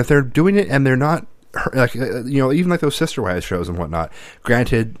works. And if they're doing it and they're not, like even like those Sister Wives shows and whatnot.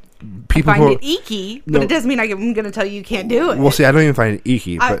 Granted, people I find it icky, but it doesn't mean I'm going to tell you can't do it. Well, see, I don't even find it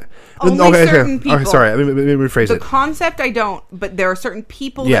icky. But only certain people. Okay, sorry, let me rephrase it. The concept I don't, but there are certain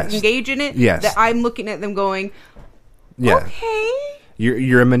people that engage in it that I'm looking at them going, okay.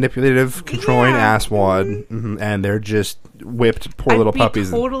 You're a manipulative, controlling asswad, and they're just whipped poor little puppies.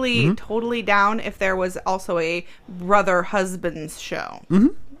 Totally down if there was also a brother-husbands show. Mm-hmm.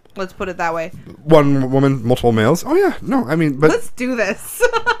 Let's put it that way. One woman, multiple males. Oh yeah, no, I mean, but let's do this.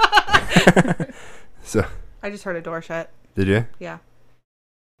 So I just heard a door shut. Did you? Yeah.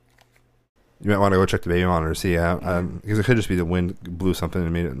 You might want to go check the baby monitor, see because it could just be the wind blew something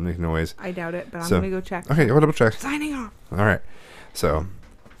and made it make noise. I doubt it, but I'm going to go check. Okay, go double check. Signing off. All right. So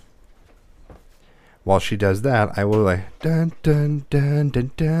while she does that, I will like dun dun dun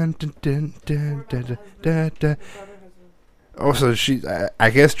dun dun dun dun dun dun dun dun. Oh, so I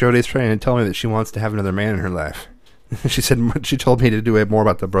guess Jodie's trying to tell me that she wants to have another man in her life. She told me to do it more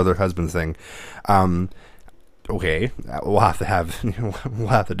about the brother-husband thing. Okay, we'll have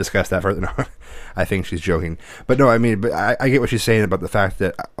to discuss that further. No, I think she's joking, but no, I mean, but I get what she's saying about the fact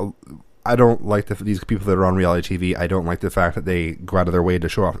that I don't like these people that are on reality TV. I don't like the fact that they go out of their way to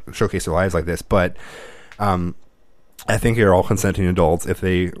showcase their lives like this. But I think they're all consenting adults if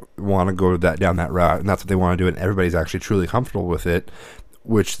they want to go down that route, and that's what they want to do, and everybody's actually truly comfortable with it.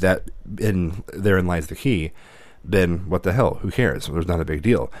 Which therein lies the key. Then what the hell? Who cares? There's not a big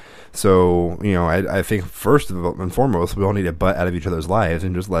deal. So, I think first and foremost, we all need to butt out of each other's lives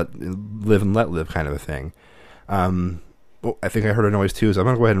and just live kind of a thing. I think I heard a noise too, so I'm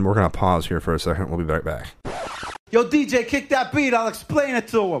going to go ahead and we're going to pause here for a second. We'll be right back. Yo, DJ, kick that beat. I'll explain it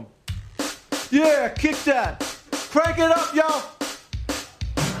to him. Yeah, kick that. Crank it up, yo.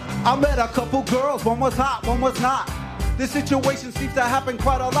 I met a couple girls. One was hot, one was not. This situation seems to happen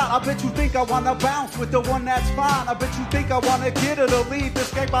quite a lot. I bet you think I wanna bounce with the one that's fine. I bet you think I wanna get her to leave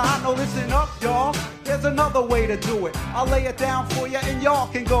this gang behind. No, listen up, y'all. There's another way to do it. I'll lay it down for you and y'all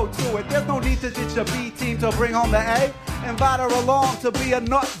can go to it. There's no need to ditch a B team to bring home the A. Invite her along to be a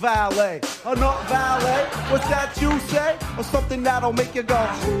nut valet. A nut valet? What's that you say? Or something that'll make you go,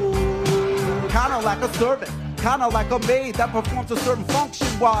 ooh. Kinda like a servant. Kinda like a maid that performs a certain function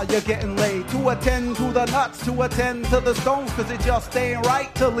while you're getting laid. To attend to the nuts, to attend to the stones, cause it just ain't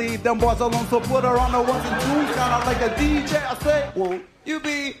right to leave them boys alone. So put her on the ones and twos, kinda like a DJ. I say, won't you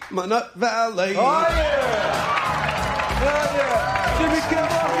be my nut valet? Oh yeah! Hell yeah! Jimmy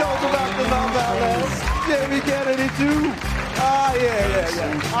Kimmel knows about the nut valet. Jimmy Kennedy too. Oh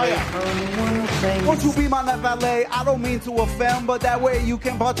yeah. Oh yeah. Won't you be my nut valet? I don't mean to offend, but that way you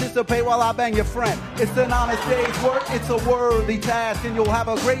can participate while I bang your friend. It's an honest day's work, it's a worthy task, and you'll have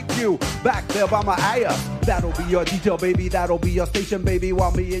a great view back there by my ass. That'll be your detail, baby, that'll be your station, baby.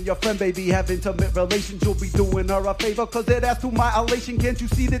 While me and your friend, baby, have intimate relations, you'll be doing her a favor, cause it adds to my elation. Can't you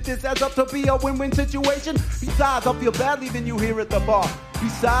see that this adds up to be a win-win situation? Besides, I'll feel bad leaving you here at the bar.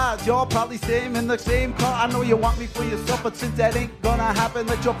 Besides, y'all probably same in the same car. I know you want me for yourself, but since that ain't gonna happen,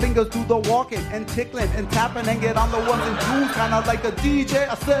 let your fingers do the walking and tickling and tapping and get on the ones and twos, kinda like a DJ.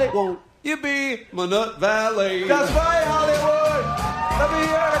 I say, won't you be my nut valet? That's right, Hollywood. Let me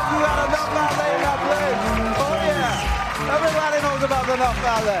hear it. You got a nut valet in that place. Oh yeah, everybody knows about the nut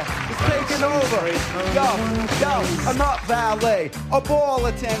valet. It's taking over. Yo, a nut valet, a ball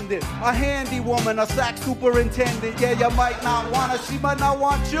attendant, a handy woman, a sack superintendent. Yeah, you might not want her, she might not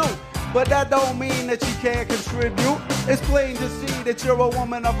want you. But that don't mean that she can't contribute. It's plain to see that you're a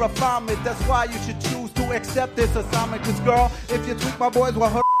woman of refinement. That's why you should choose to accept this assignment. Cause girl, if you tweak my boys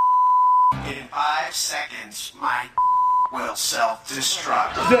with her, in 5 seconds, my will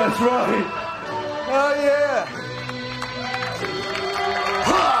self-destruct. That's right. Oh yeah.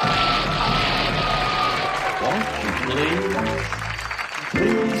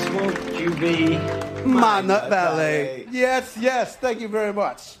 Please won't you be my nut valet? Yes, thank you very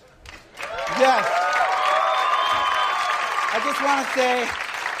much. Yes. I just want to say,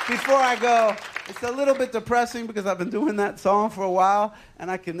 before I go, it's a little bit depressing because I've been doing that song for a while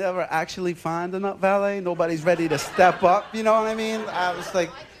and I can never actually find a nut valet. Nobody's ready to step up, you know what I mean? I was like,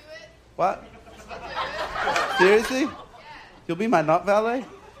 what? Seriously? You'll be my nut valet?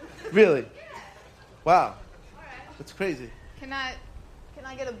 Really? Wow. That's crazy. Can I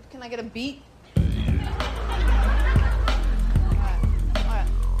get a beat?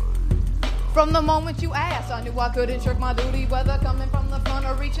 From the moment you asked, I knew I couldn't shirk my duty, whether coming from the front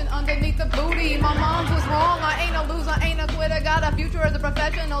or reaching underneath the booty. My mom was wrong, I ain't a loser, ain't a quitter, got a future as a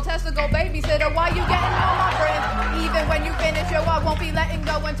professional testicle babysitter. Why you getting on my friend? Even when you finish, yo, I won't be letting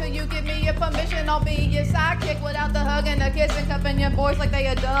go until you give me your permission. I'll be your sidekick without the hug and the kiss and cupping your boys like they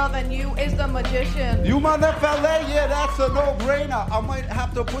a dove, and you is the magician. You my nut valet? Yeah, that's a no-brainer. I might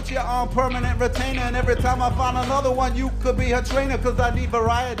have to put you on permanent retainer, and every time I find another one, you could be her trainer, cause I need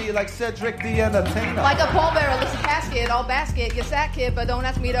variety like Cedric the Entertainer. Like a pallbearer, listen casket, all basket, your sack kid, but don't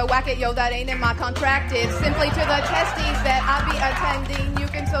ask me to whack it, yo, that ain't in my contract. It's simply to the testes that I be attending. You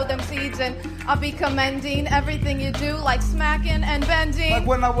can sow them seeds and I'll be commending everything you do, like smacking and bending. Like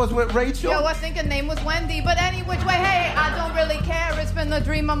when I was with Rachel? Yo, I think her name was Wendy, but any which way, hey, I don't really care. It's been the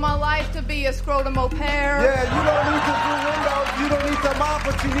dream of my life to be a scrotum au pair. Yeah, you don't need to do windows, you don't need to mop,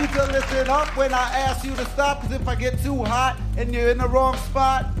 but you need to listen up when I ask you to stop, cause if I get too hot and you're in the wrong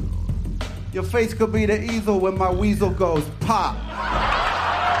spot, Your face could be the easel when my weasel goes pop.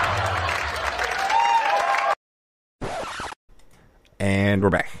 And we're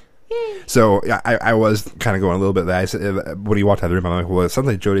back. So I was kind of going a little bit. I said, when he walked out of the room, I'm like, well, it sounds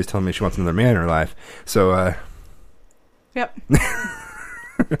like Jody's telling me she wants another man in her life. So, Yep.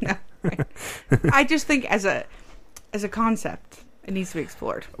 No, I just think as a concept, it needs to be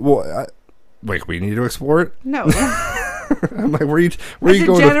explored. Well, like we need to explore it. No. I'm like, where are you as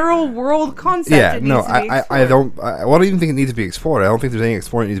going? A general world concept. Yeah, it no, needs to be I don't. I don't even think it needs to be explored. I don't think there's any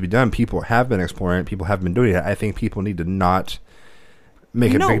exploring that needs to be done. People have been exploring it. People have been doing it. I think people need to not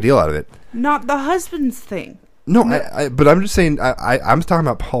make a big deal out of it. Not the husband's thing. No, but I'm just saying. I'm talking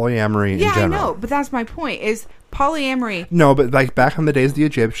about polyamory in general. Yeah, I know, but that's my point. Is polyamory? No, but like back in the days of the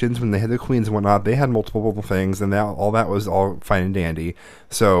Egyptians, when they had the queens and whatnot, they had multiple things, and all that was all fine and dandy.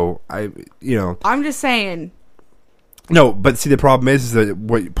 So I'm just saying. No, but see, the problem is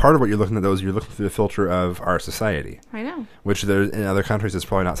that part of what you're looking at, you're looking through the filter of our society. I know. Which in other countries is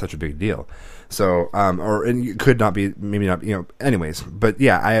probably not such a big deal. So, and it could not be, maybe not, anyways. But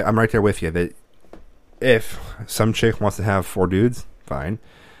yeah, I'm right there with you that if some chick wants to have 4 dudes, fine.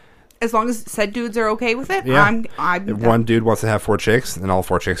 As long as said dudes are okay with it, yeah. I'm if one dude wants to have 4 chicks, and all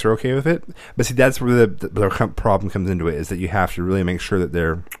 4 chicks are okay with it. But see, that's where the problem comes into it, is that you have to really make sure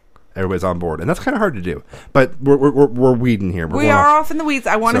that everybody's on board, and that's kind of hard to do. But we're weeding here. We are off in the weeds.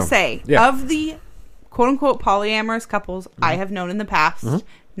 I want to say, yeah. Of the quote unquote polyamorous couples I have known in the past,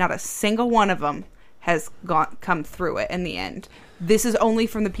 not a single one of them has come through it in the end. This is only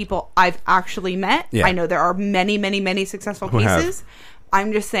from the people I've actually met. Yeah. I know there are many, many, many successful cases.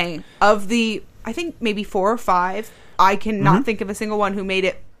 I'm just saying, of the, I think maybe 4 or 5, I cannot think of a single one who made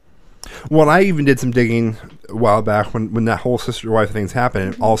it. Well, I even did some digging a while back when that whole sister-wife things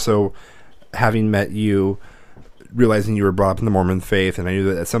happened. And also, having met you, realizing you were brought up in the Mormon faith, and I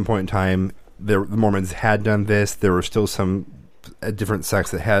knew that at some point in time, the Mormons had done this. There were still some different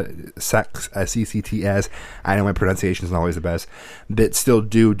sects that had CCTS. I know my pronunciation is not always the best, that still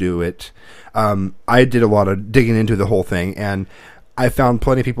do it. I did a lot of digging into the whole thing, and I found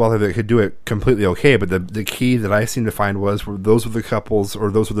plenty of people out there that could do it completely okay, but the key that I seemed to find those were the couples,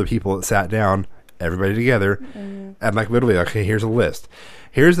 or those were the people that sat down, everybody together, and like literally, okay, here's a list.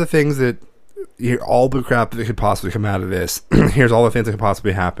 Here's the things that, all the crap that could possibly come out of this. Here's all the things that could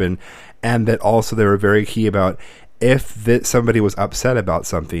possibly happen, and that also they were very key about if somebody was upset about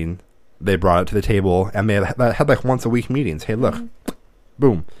something, they brought it to the table, and they had like once a week meetings. Hey, look,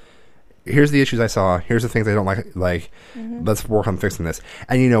 boom. Here's the issues I saw. Here's the things I don't like. Let's work on fixing this.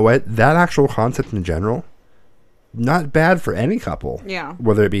 And you know what? That actual concept in general, not bad for any couple. Yeah.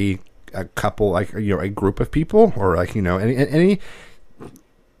 Whether it be a couple, like, a group of people, or like, any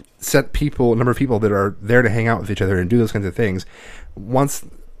set number of people that are there to hang out with each other and do those kinds of things. Once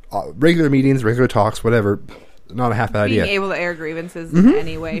regular meetings, regular talks, whatever, not a half bad idea. Being able to air grievances in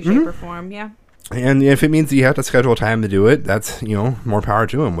any way, shape, or form. Yeah. And if it means that you have to schedule time to do it, that's, more power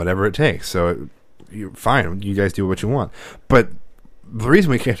to them, whatever it takes. So, you're fine. You guys do what you want. But the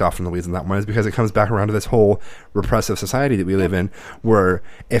reason we kicked off from the weeds on that one is because it comes back around to this whole repressive society that we live in, where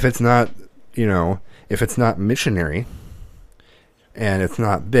if it's not, if it's not missionary, and it's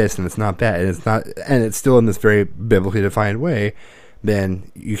not this, and it's not that, and it's still in this very biblically defined way,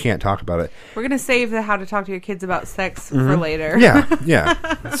 then you can't talk about it. We're going to save the how to talk to your kids about sex for later.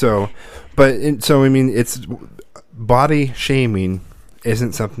 Yeah. So, I mean, it's body shaming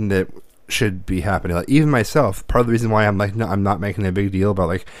isn't something that should be happening. Like, even myself, part of the reason why I'm like, no, I'm not making a big deal about,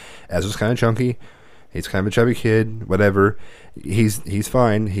 like, Ezra's kind of chunky, he's kind of a chubby kid, whatever. He's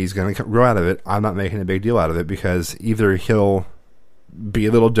fine. He's going to grow out of it. I'm not making a big deal out of it, because either he'll be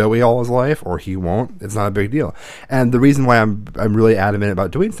a little doughy all his life, or he won't. It's not a big deal. And the reason why I'm really adamant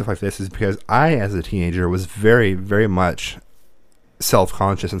about doing stuff like this is because I, as a teenager, was very, very much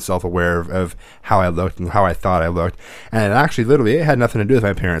self-conscious and self-aware of how I looked and how I thought I looked. And it actually, literally, it had nothing to do with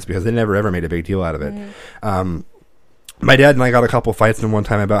my parents, because they never ever made a big deal out of it. My dad and I got a couple fights in one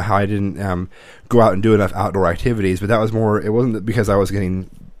time about how I didn't go out and do enough outdoor activities, but that was more, it wasn't because I was getting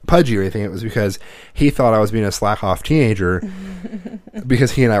pudgy or anything. It was because he thought I was being a slack-off teenager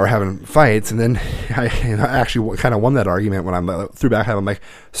because he and I were having fights. And then I actually kind of won that argument when I threw back at him. I'm like,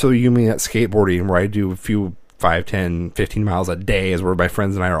 so you mean that skateboarding, where I do a few 5, 10, 15 miles a day, is where my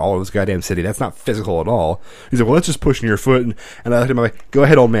friends and I are all over this goddamn city? That's not physical at all. He's like, well, that's just pushing your foot. And I looked at him, I'm like, go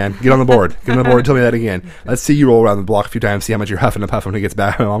ahead, old man, get on the board. Get on the board and tell me that again. Let's see you roll around the block a few times, see how much you're huffing and puffing when he gets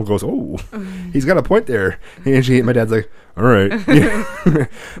back. My mom goes, oh, he's got a point there. And my dad's like, all right. Yeah.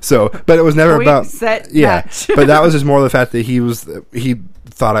 So, but it was never about, but that was just more the fact that he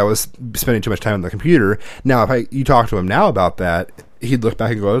thought I was spending too much time on the computer. Now, if you talk to him now about that, he'd look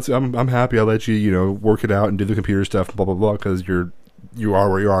back and go, I'm happy I let you, work it out and do the computer stuff, blah, blah, blah, because you are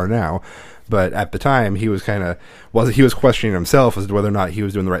where you are now. But at the time, he was he was questioning himself as to whether or not he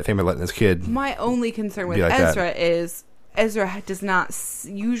was doing the right thing by letting his kid. My only concern with like Ezra that. is Ezra does not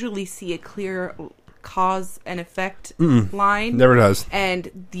usually see a clear cause and effect line. Never does.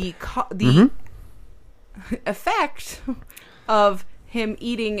 And the effect of him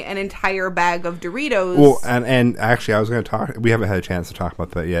eating an entire bag of Doritos. Well, and actually, I was going to talk. We haven't had a chance to talk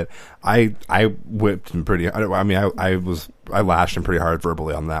about that yet. I whipped him pretty. I lashed him pretty hard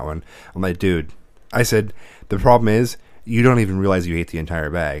verbally on that one. I'm like, dude. I said the problem is you don't even realize you ate the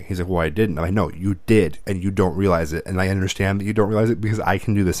entire bag. He's like, well, I didn't. I'm like, no, you did, and you don't realize it. And I understand that you don't realize it because I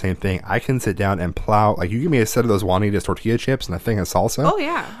can do the same thing. I can sit down and plow. Like, you give me a set of those Juanita's tortilla chips and a thing of salsa. Oh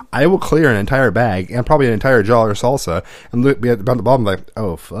yeah. I will clear an entire bag and probably an entire jar of salsa and look at the bottom like,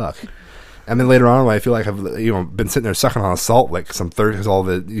 oh fuck. And then later on, when I feel like I've been sitting there sucking on a salt like some third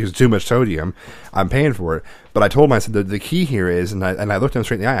because use too much sodium, I'm paying for it. But I told him, I said the key here is, and I looked him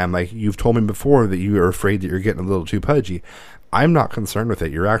straight in the eye. I'm like, you've told me before that you are afraid that you're getting a little too pudgy. I'm not concerned with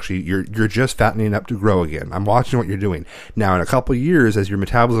it. You're just fattening up to grow again. I'm watching what you're doing. Now, in a couple of years, as your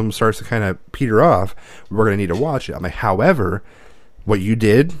metabolism starts to kind of peter off, we're going to need to watch it. I'm like, however, what you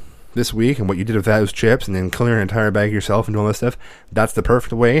did this week and what you did with those chips and then clearing an entire bag yourself and doing all this stuff, that's the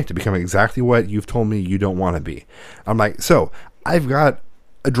perfect way to become exactly what you've told me you don't want to be. I'm like, so I've got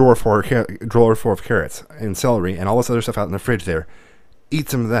a drawer full of carrots and celery and all this other stuff out in the fridge there. Eat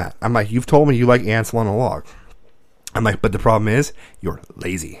some of that. I'm like, you've told me you like ants on a log. I'm like, but the problem is you're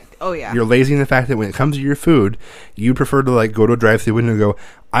lazy. Oh yeah. You're lazy in the fact that when it comes to your food, you prefer to like go to a drive-thru window and go,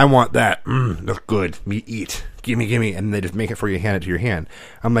 I want that. Look good. Me eat. Gimme. And they just make it for you, hand it to your hand.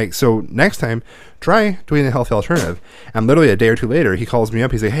 I'm like, so next time, try doing the healthy alternative. And literally a day or two later, he calls me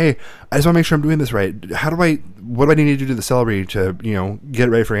up. He's like, hey, I just want to make sure I'm doing this right. What do I need to do to the celery to, get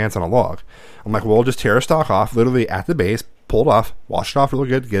it ready for ants on a log? I'm like, well, just tear a stalk off, literally at the base, pull it off, wash it off real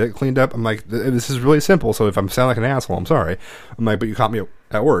good, get it cleaned up. I'm like, this is really simple. So if I'm sounding like an asshole, I'm sorry. I'm like, but you caught me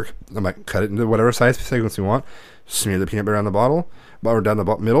at work. I'm like, cut it into whatever size segments you want, smear the peanut butter on the bottle, butter down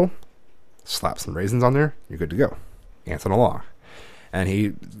the middle, slap some raisins on there, you're good to go. Ants on a log. And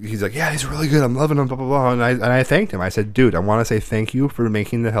he's like, yeah, he's really good. I'm loving him, blah, blah, blah. And I thanked him. I said, dude, I want to say thank you for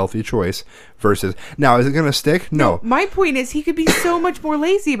making the healthy choice versus, now, is it going to stick? No. My point is he could be so much more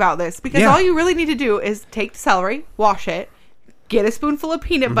lazy about this because all you really need to do is take the celery, wash it, get a spoonful of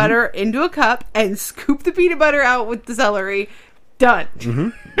peanut butter into a cup, and scoop the peanut butter out with the celery. Done.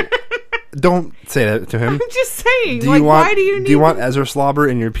 Don't say that to him. I'm just saying. Why do you want Ezra slobber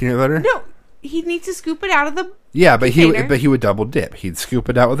in your peanut butter? No. He needs to scoop it out of the container. But he would double dip. He'd scoop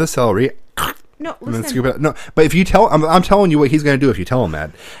it out with the celery. No, listen. And then scoop it out. No, but if you tell, I'm telling you what he's going to do if you tell him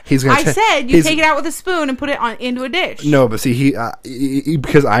that. He's going to. I said you take it out with a spoon and put it into a dish. No, but see, he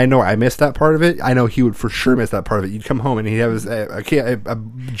because I know I missed that part of it. I know he would for sure miss that part of it. You'd come home and he'd have a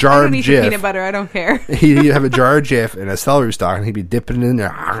jar of Jif. Peanut butter. I don't care. He'd have a jar of Jif and a celery stalk, and he'd be dipping it in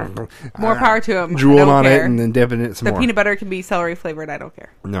there. More power to him. Drooling on it and then dipping it some more. The peanut butter can be celery flavored. I don't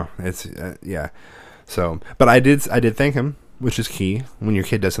care. No, it's yeah. So, but I did thank him, which is key. When your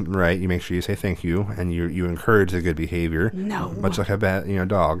kid does something right, you make sure you say thank you and you encourage the good behavior. No, much like a bad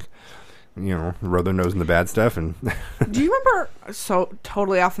dog. Rub their nose in the bad stuff. And do you remember? So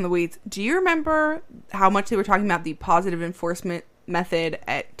totally off in the weeds. Do you remember how much they were talking about the positive enforcement method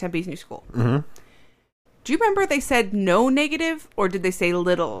at Tempe's new school? Mm-hmm. Do you remember they said no negative, or did they say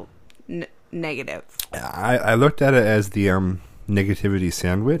little negative? I looked at it as the negativity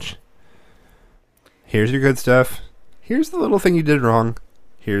sandwich. Here's your good stuff. Here's the little thing you did wrong.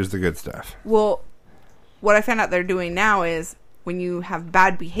 Here's the good stuff. Well, what I found out they're doing now is when you have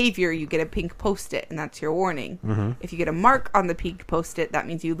bad behavior, you get a pink Post-it, and that's your warning. Mm-hmm. If you get a mark on the pink Post-it, that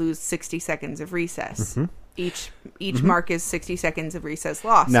means you lose 60 seconds of recess. Mm-hmm. Each mark is 60 seconds of recess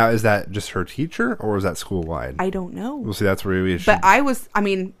lost. Now, is that just her teacher, or is that school-wide? I don't know. We'll see, that's where we should... But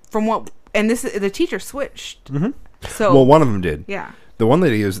from what... And the teacher switched. Mm-hmm. So, well, one of them did. Yeah. The one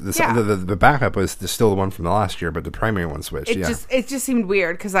lady was the backup was still the one from the last year, but the primary one switched. It just seemed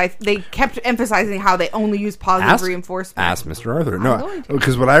weird because they kept emphasizing how they only use positive reinforcement. Ask Mr. Arthur. No,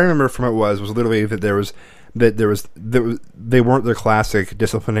 because what I remember from it was literally that they weren't the classic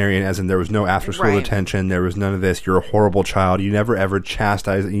disciplinarian, as in there was no after school detention, there was none of this. You're a horrible child. You never ever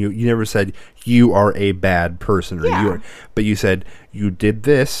chastised. You never said you are a bad person but you said you did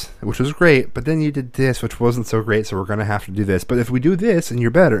this, which was great, but then you did this, which wasn't so great. So we're going to have to do this. But if we do this, and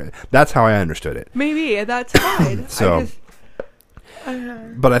you're better. That's how I understood it. Maybe that's fine. So.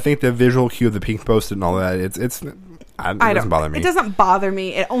 But I think the visual cue of the pink Post-it and all that, it's It doesn't bother me. It doesn't bother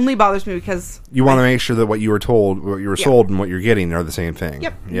me. It only bothers me because you want to make sure that what you were told, what you were sold, and what you're getting are the same thing.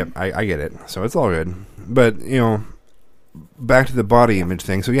 Yep. I get it. So it's all good. But back to the body image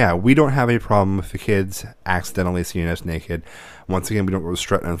thing. So yeah, we don't have a problem with the kids accidentally seeing us naked. Once again, we don't go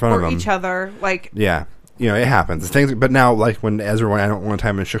strutting in front of them. Or each other. Like, yeah. It happens. But now, like when Ezra went out one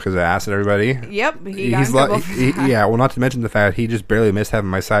time and shook his ass at everybody. Yep, he's got yeah. Well, not to mention the fact he just barely missed having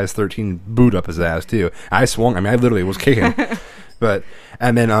my size 13 boot up his ass too. I swung. I mean, I literally was kicking.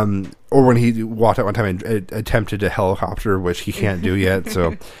 And then or when he walked out one time and attempted to helicopter, which he can't do yet.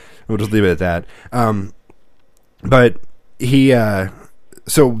 So we'll just leave it at that. But he.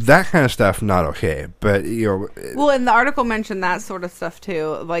 So that kind of stuff, not okay. But well, and the article mentioned that sort of stuff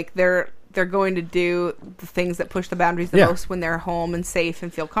too. Like they're going to do the things that push the boundaries the most when they're home and safe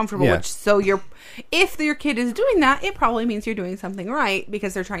and feel comfortable. Yeah. If your kid is doing that, it probably means you're doing something right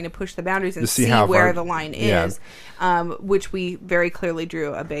because they're trying to push the boundaries and see where the line is. Which we very clearly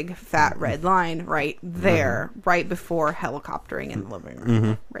drew a big fat red line right there, right before helicoptering in the living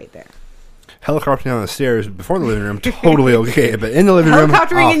room, right there. Helicoptering on the stairs before the living room, totally okay. But in the living room,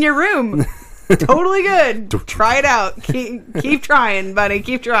 helicoptering in your room, totally good. Try it out. Keep trying, buddy.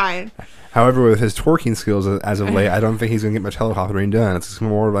 Keep trying. However, with his twerking skills as of late, I don't think he's going to get much helicoptering done. It's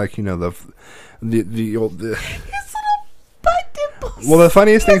more like the old. His little butt dimples. Well, the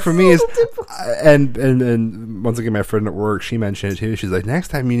funniest thing for me is, and once again, my friend at work, she mentioned it too. She's like, next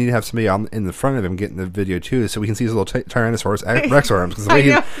time you need to have somebody in the front of him getting the video too, so we can see his little Tyrannosaurus Rex arms.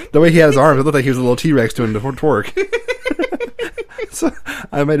 Because the way he had his arms, it looked like he was a little T-Rex doing the twerk. So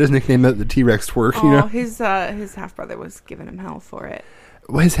I might just nickname it the T-Rex twerk. His half brother was giving him hell for it.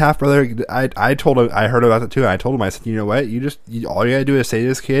 Well, his half brother, I told him, I heard about it too. And I told him, I said, you know what? All you gotta do is say to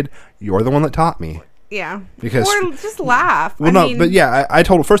this kid, "You're the one that taught me." Yeah. Because or just laugh. But yeah, I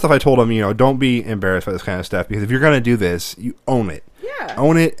told him, don't be embarrassed by this kind of stuff because if you're gonna do this, you own it. Yeah.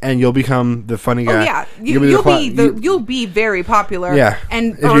 Own it, and you'll become the funny guy. Oh yeah, you'll be very popular. Yeah.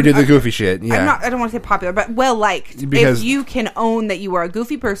 And if you do the goofy shit, yeah. I don't want to say popular, but well liked. Because if you can own that you are a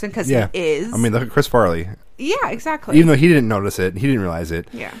goofy person, because he is. I mean, look at Chris Farley. Yeah, exactly. Even though he didn't notice it, he didn't realize it.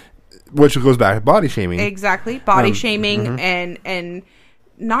 Yeah. Which goes back to body shaming. Exactly, body shaming and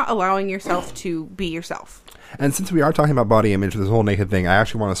not allowing yourself to be yourself. And since we are talking about body image, this whole naked thing, I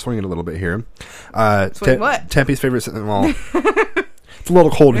actually want to swing it a little bit here. Swing what? Tempe's favorite. Well, it's a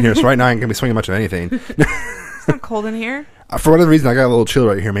little cold in here, so right now I ain't gonna be swinging much of anything. It's not cold in here. For whatever reason, I got a little chill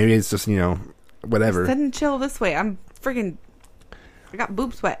right here. Maybe it's just whatever. Sudden chill this way. I got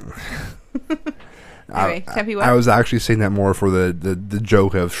boob sweat. Anyway, Tempe, what? I was actually saying that more for the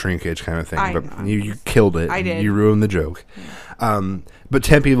joke of shrinkage kind of thing, but you killed it. I did. You ruined the joke. But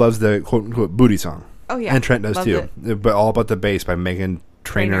Tempe loves the quote unquote booty song. Oh yeah, and Trent does loves too. It. But All About the Bass by Meghan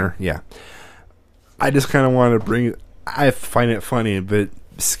Trainor. Yeah, I just kind of want to bring. I find it funny, but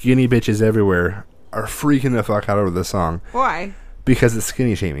skinny bitches everywhere are freaking the fuck out over this song. Why? Because it's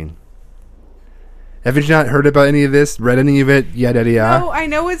skinny shaming. Have you not heard about any of this? Read any of it? Yada yada. No, I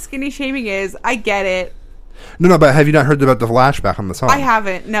know what skinny shaming is. I get it. No, but have you not heard about the flashback on the song? I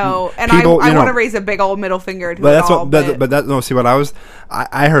haven't. No, and I want to raise a big old middle finger to it all. See what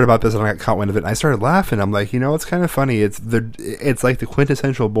I heard about this and I got caught wind of it. And I started laughing. I'm like, it's kind of funny. It's like the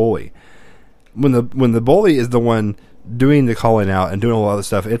quintessential bully. When the bully is the one doing the calling out and doing all the other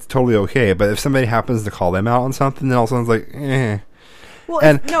stuff, it's totally okay. But if somebody happens to call them out on something, then all of a sudden it's like, eh. Well,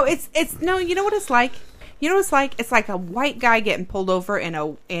 you know what it's like? You know what it's like? It's like a white guy getting pulled over in a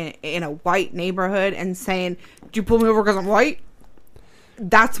white neighborhood and saying, "Did you pull me over because I'm white?"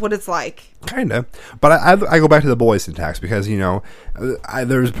 That's what it's like. Kind of. But I go back to the bully syntax because,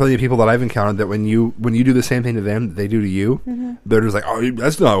 there's plenty of people that I've encountered that when you do the same thing to them that they do to you, they're just like, "Oh,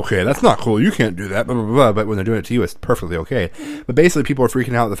 that's not okay. That's not cool. You can't do that." Blah, blah, blah. But when they're doing it to you, it's perfectly okay. But basically, people are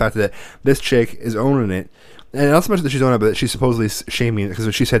freaking out at the fact that this chick is owning it. And not so much that she's owning it, but that she's supposedly shaming it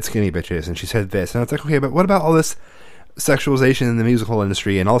because she said skinny bitches and she said this. And it's like, okay, but what about all this sexualization in the musical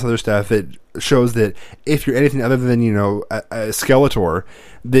industry and all this other stuff that shows that if you're anything other than, a Skeletor,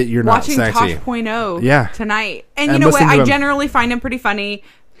 that you're not sexy. Watching Tosh.0 tonight. And you know what? I generally find him pretty funny.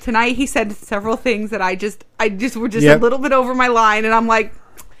 Tonight he said several things that I just were just a little bit over my line. And I'm like,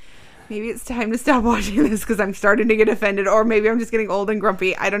 maybe it's time to stop watching this because I'm starting to get offended, or maybe I'm just getting old and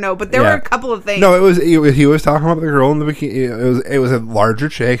grumpy. I don't know, but there were a couple of things. No, he was talking about the girl in the bikini. It was a larger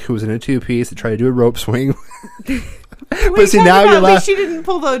chick who was in a 2-piece that tried to do a rope swing. But see, now you're like she didn't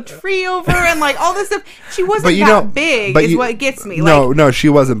pull the tree over and like all this stuff. She wasn't But you that know- big. but Is you- what gets me. No, she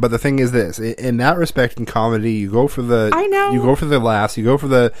wasn't. But the thing is this: in that respect, in comedy, you go for the. I know. You go for the laughs. You go for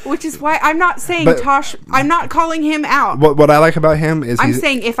the. Which is why I'm not saying But- Tosh. I'm not calling him out. What I like about him is I'm he's,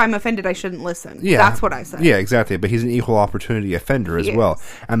 saying if I'm offended, I shouldn't listen. Yeah, That's what I said. Yeah, exactly. But he's an equal opportunity offender as He well, is.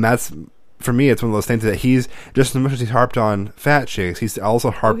 and that's. For me, it's one of those things that he's just as much as he's harped on fat chicks, he's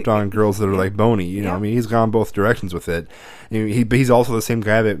also harped on girls that are like bony. You know, Yeah. I mean, he's gone both directions with it. But he's also the same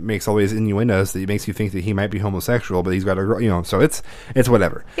guy that makes all these innuendos that makes you think that he might be homosexual, but he's got a girl. You know, so it's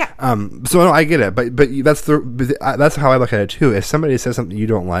whatever. Yeah. So no, I get it, but that's how I look at it too. If somebody says something you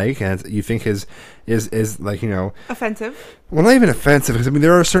don't like and you think is like, you know, Offensive. well, not even offensive, because I mean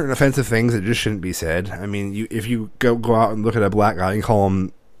there are certain offensive things that just shouldn't be said. I mean, if you go out and look at a black guy and call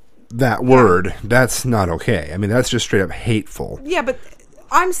him that word, that's not okay. I mean, that's just straight up hateful. Yeah, but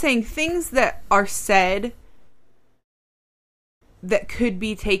I'm saying things that are said that could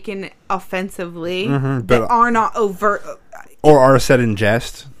be taken offensively but- that are not overt. Or are said in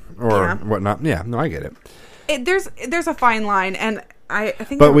jest or Yeah. whatnot. Yeah, no, I get it. There's a fine line, and I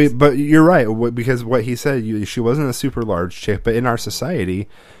think. But you're right, because what he said, she wasn't a super large chick, but in our society,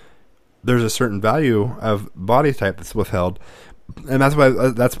 there's a certain value of body type that's withheld. And that's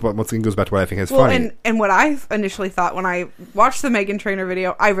what once again goes back to what I think is funny. And what I initially thought when I watched the Meghan Trainor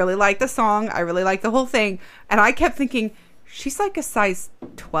video, I really liked the song, I really liked the whole thing, and I kept thinking she's like a size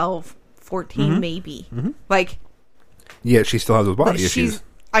 12, 14 maybe. Like, Yeah, she still has those body but issues.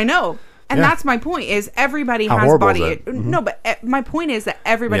 I know. And Yeah. that's my point is everybody How has horrible body is that? No, but my point is that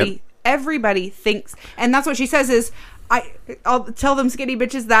everybody thinks, and that's what she says is I'll tell them skinny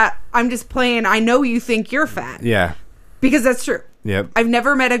bitches that I'm just playing. I know you think you're fat. Yeah. Because that's true. Yep. I've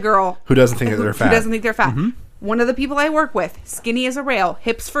never met a girl Who doesn't think that they're fat. Who doesn't think they're fat. One of the people I work with, skinny as a rail,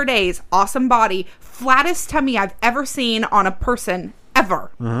 hips for days, awesome body, flattest tummy I've ever seen on a person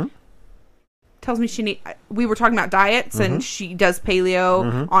ever. Tells me we were talking about diets and she does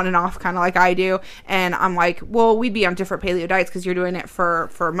paleo on and off, kind of like I do. And I'm like, well, we'd be on different paleo diets because you're doing it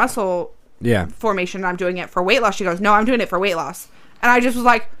for muscle formation and I'm doing it for weight loss. She goes, no, I'm doing it for weight loss. And I just was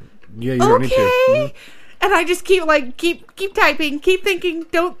like, yeah, you don't need to. And I just keep typing, keep thinking,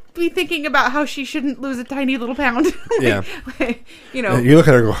 don't be thinking about how she shouldn't lose a tiny little pound. Yeah. You know. You look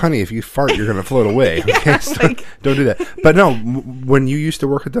at her and go, honey, if you fart, you're going to float away. Okay? So don't do that. But no, when you used to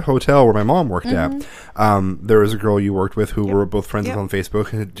work at the hotel where my mom worked at, there was a girl you worked with who we're both friends with on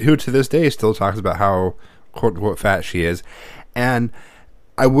Facebook, who to this day still talks about how quote unquote fat she is. And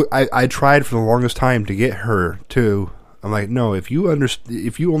I tried for the longest time to get her to, I'm like, no, if you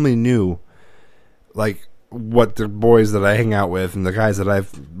only knew like what the boys that I hang out with and the guys that I've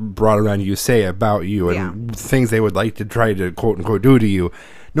brought around you say about you and things they would like to try to quote unquote do to you.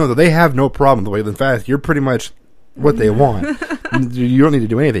 No, they have no problem the way. In fact, you're pretty much what they want. You don't need to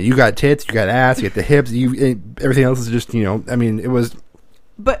do anything. You got tits, you got ass, you got the hips. Everything else is just, you know. I mean, it was.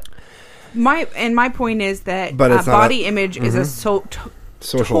 But my point is that it's body image is a social.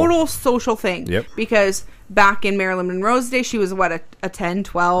 total social thing. Yep. Because back in Marilyn Monroe's day, she was what a 10,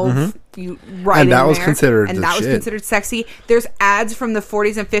 12. You and that was considered sexy. There's ads from the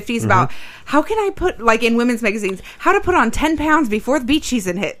 40s and 50s about how can I put, like in women's magazines, how to put on 10 pounds before the beach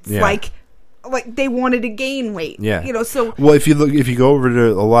season hits. Yeah. Like they wanted to gain weight. Yeah. You know, so well, if you go over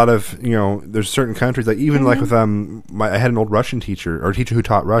to a lot of, you know, there's certain countries like even like with I had an old Russian teacher who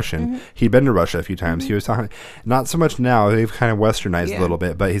taught Russian. He'd been to Russia a few times. He was talking, not so much now, they've kind of westernized a little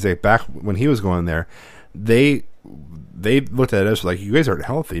bit, but he's like, back when he was going there, they looked at us like, you guys aren't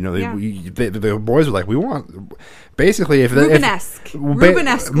healthy. You know, the boys were like, we want basically if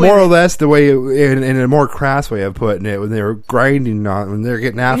Rubenesque more or less the way in a more crass way of putting it, when they were grinding on, when they're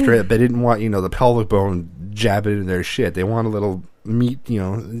getting after it, they didn't want, you know, the pelvic bone jabbing into their shit. They want a little meat, you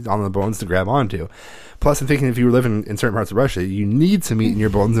know, on the bones to grab onto. Plus, I'm thinking if you were living in certain parts of Russia, you need some meat in your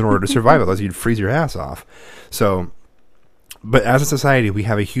bones in order to survive, otherwise you'd freeze your ass off. So. But as a society, we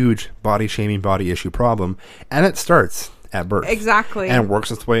have a huge body shaming, body issue problem, and it starts at birth. Exactly. And works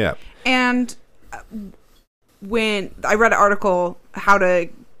its way up. And when I read an article, how to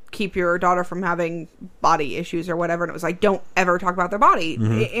keep your daughter from having body issues or whatever, and it was like, don't ever talk about their body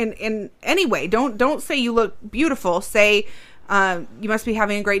in any way. Don't say you look beautiful. Say you must be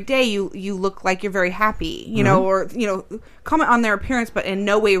having a great day. You look like you're very happy, you know, or, you know, comment on their appearance, but in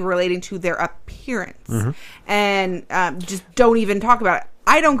no way relating to their appearance. And just don't even talk about it.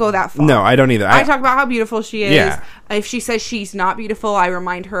 I don't go that far. No, I don't either. I talk about how beautiful she is. Yeah. If she says she's not beautiful, I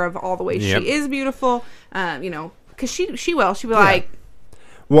remind her of all the ways she is beautiful. You know, because she will. She'll be like.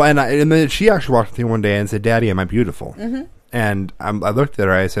 Well, and then she actually walked up to me one day and said, "Daddy, am I beautiful?" And I looked at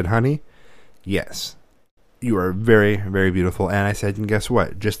her. I said, "Honey, yes." You are very, very beautiful. And I said, and guess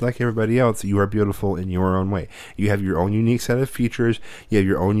what? Just like everybody else, you are beautiful in your own way. You have your own unique set of features. You have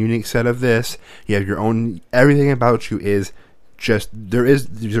your own unique set of this. You have your own, everything about you is just, there's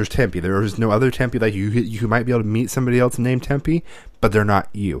Tempe. There is no other Tempe. Like you might be able to meet somebody else named Tempe, but they're not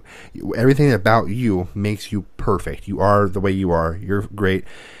you. Everything about you makes you perfect. You are the way you are. You're great.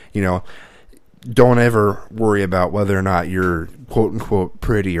 You know, don't ever worry about whether or not you're quote unquote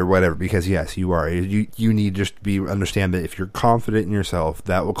pretty or whatever, because yes, you are. You need to just understand that if you're confident in yourself,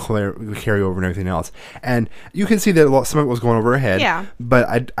 that will carry over and everything else. And you can see that some of it was going over her head. Yeah.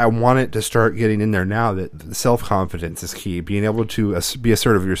 But I want it to start getting in there now that self-confidence is key. Being able to be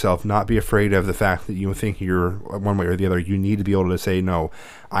assertive of yourself, not be afraid of the fact that you think you're one way or the other. You need to be able to say, no,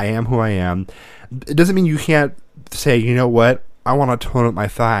 I am who I am. It doesn't mean you can't say, you know what, I want to tone up my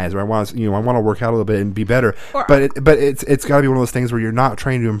thighs, or I want to work out a little bit and be better. But it's got to be one of those things where you're not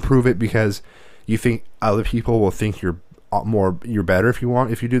trying to improve it because you think other people will think you're better if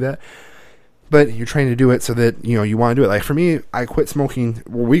you do that. But you're trying to do it so that you want to do it. Like for me, I quit smoking.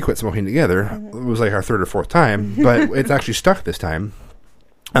 Well, we quit smoking together. Mm-hmm. It was like our third or fourth time, but it's actually stuck this time.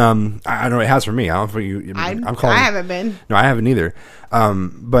 I know it has for me. I don't know if you. I haven't been. No, I haven't either.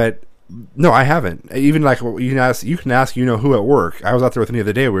 But. No, I haven't. Even like you can ask who at work. I was out there with him the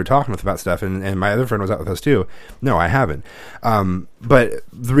other day. We were talking about stuff, and my other friend was out with us too. No, I haven't. But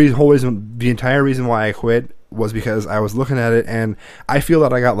the entire reason why I quit was because I was looking at it, and I feel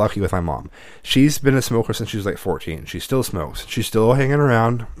that I got lucky with my mom. She's been a smoker since she was like 14. She still smokes. She's still hanging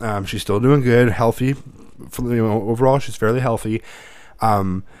around. She's still doing good, healthy. Overall, she's fairly healthy.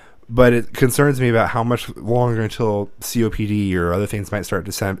 But it concerns me about how much longer until COPD or other things might start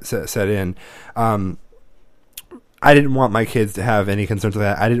to set in. I didn't want my kids to have any concerns with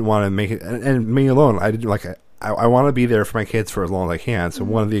that. I didn't want to make it, and me alone, I didn't like. I want to be there for my kids for as long as I can. So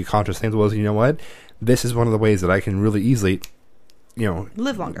one of the conscious things was, you know what, this is one of the ways that I can really easily,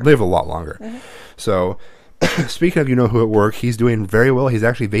 live longer, live a lot longer. Mm-hmm. So. Speaking of who at work, he's doing very well. He's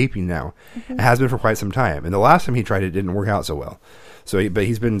actually vaping now. Mm-hmm. It has been for quite some time. And the last time he tried it didn't work out so well. But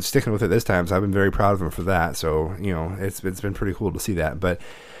he's been sticking with it this time, so I've been very proud of him for that. So, it's been pretty cool to see that. But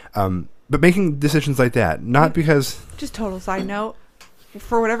making decisions like that, not because... Just total side note,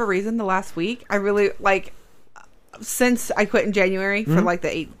 for whatever reason, the last week, I really, since I quit in January for,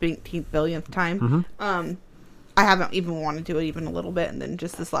 the 18th billionth time, I haven't even wanted to do it even a little bit. And then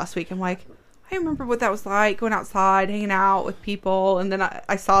just this last week, I'm like... I remember what that was like, going outside, hanging out with people, and then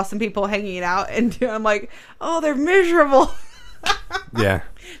I saw some people hanging out, and I'm like, oh, they're miserable. Yeah.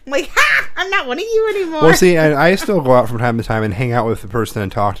 I'm like, I'm not one of you anymore. Well, see, I still go out from time to time and hang out with the person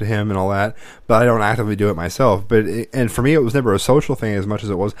and talk to him and all that, but I don't actively do it myself. And for me, it was never a social thing as much as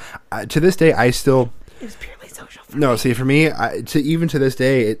it was. To this day, I still... It was purely social for me. See, for me, even to this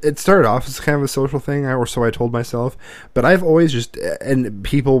day, it started off as kind of a social thing, or so I told myself. But I've always just, and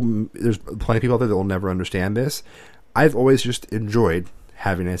there's plenty of people out there that will never understand this. I've always just enjoyed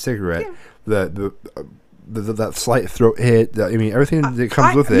having a cigarette. Yeah. That slight throat hit. Everything that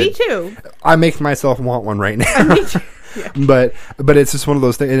comes with it. Me too. I make myself want one right now. Me too. Yeah. But it's just one of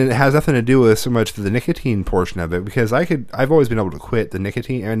those things, and it has nothing to do with so much the nicotine portion of it, because I've always been able to quit the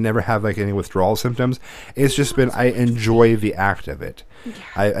nicotine and never have any withdrawal symptoms. It's just been I enjoy the act of it.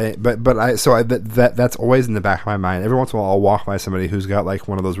 Yeah. That's always in the back of my mind. Every once in a while, I'll walk by somebody who's got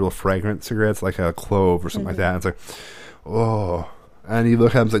one of those real fragrant cigarettes, like a clove or something like that. And it's like, oh. And you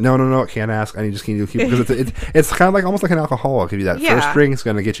look at him and it's like, no, can't ask. I just keep because it's kind of almost like an alcoholic. If you that first drink's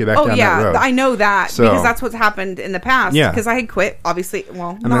going to get you back down that road. I know that because that's what's happened in the past. Yeah, because I had quit, obviously.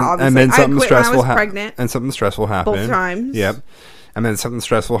 Well, and then something stressful happened. And something stressful happened both times. Yep. And then something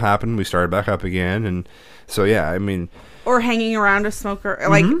stressful happened. We started back up again, and so or hanging around a smoker.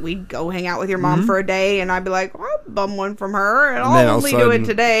 We'd go hang out with your mom for a day, and I'd be like, I'll bum one from her, and I'll only do it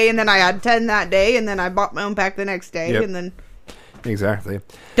today. And then I had 10 that day, and then I bought my own pack the next day, and then. Exactly.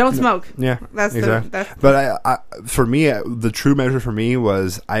 Don't smoke. Yeah, that's exactly. But for me, the true measure for me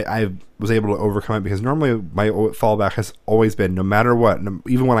was I was able to overcome it, because normally my fallback has always been, no matter what,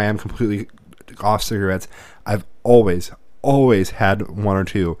 even when I am completely off cigarettes, I've always had one or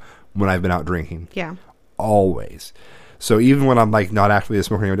two when I've been out drinking. Yeah. Always. So even when I'm not actively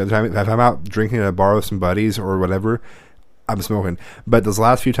smoking at the time, if I'm out drinking at a bar with some buddies or whatever, I'm smoking. But those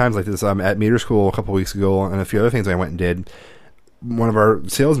last few times like this, at meter school a couple weeks ago, and a few other things I went and did, one of our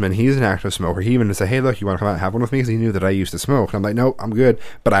salesmen, he's an active smoker. He even said, hey, look, you want to come out and have one with me? Because he knew that I used to smoke. And I'm like, no, I'm good.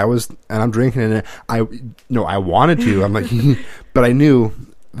 But I'm drinking, and I wanted to. I'm like, but I knew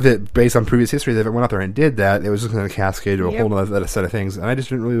that based on previous history, that if I went out there and did that, it was just going to cascade to a whole other set of things. And I just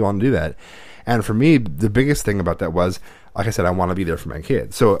didn't really want to do that. And for me, the biggest thing about that was, like I said, I want to be there for my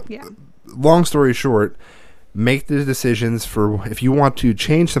kids. So long story short, make the decisions for if you want to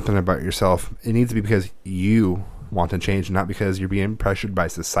change something about yourself. It needs to be because you want to change, not because you're being pressured by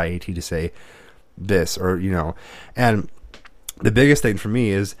society to say this or, you know. And the biggest thing for me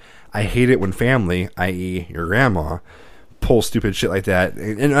is I hate it when family, i.e. your grandma, pull stupid shit like that.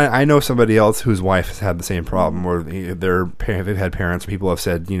 And I know somebody else whose wife has had the same problem, or they've had parents, people have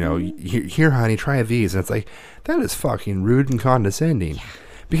said, you know, here, honey, try these. And it's like, that is fucking rude and condescending. Yeah.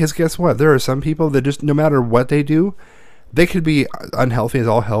 Because guess what? There are some people that just, no matter what they do, they could be unhealthy as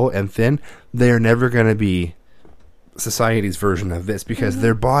all hell and thin. They are never going to be society's version of this because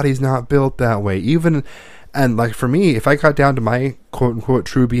their body's not built that way. Even, and like for me, if I got down to my quote unquote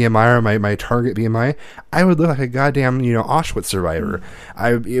true BMI or my target BMI, I would look like a goddamn, you know, Auschwitz survivor.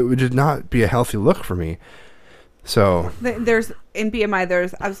 It would just not be a healthy look for me. So there's in BMI,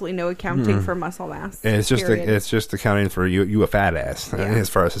 there's absolutely no accounting for muscle mass. And it's just accounting for you a fat ass as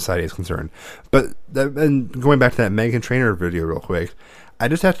far as society is concerned. But and going back to that Meghan Trainor video real quick, I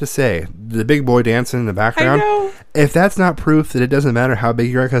just have to say, the big boy dancing in the background, if that's not proof that it doesn't matter how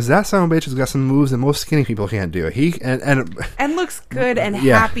big you are, because that son of a bitch has got some moves that most skinny people can't do. He and looks good and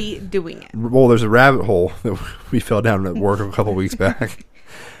happy doing it. Well, there's a rabbit hole that we fell down at work a couple weeks back.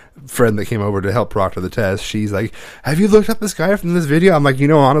 Friend that came over to help proctor the test, she's like, have you looked up this guy from this video? I'm like, you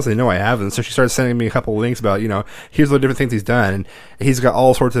know, honestly, no, I haven't. So she started sending me a couple of links about, you know, here's what different things he's done, and he's got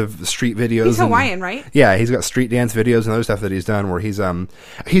all sorts of street videos. He's Hawaiian, right? Yeah, he's got street dance videos and other stuff that he's done where he's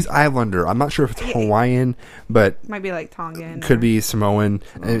Islander. I'm not sure if it's Hawaiian, but might be like Tongan, could be Samoan,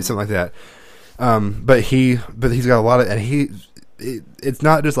 and something like that. But he's got a lot of, and it's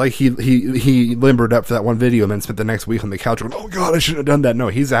not just like he limbered up for that one video and then spent the next week on the couch going, oh god, I shouldn't have done that. No,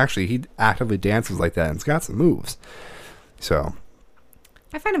 he actively dances like that and it's got some moves. So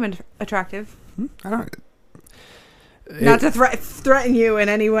I find him attractive. I don't. Not to threaten you in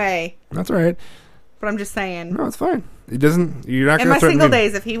any way. That's all right. But I'm just saying. No, it's fine. It doesn't. You're not. In my single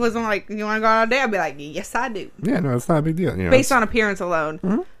days, if he wasn't like, you want to go out on a date, I'd be like, yes, I do. Yeah, no, it's not a big deal. You know, based on appearance alone.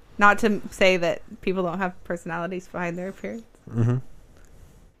 Mm-hmm. Not to say that people don't have personalities behind their appearance. Mm-hmm.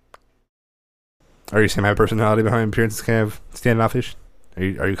 Are you saying my personality behind appearance is kind of standoffish? Are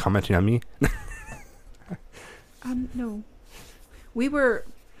you commenting on me? No. We were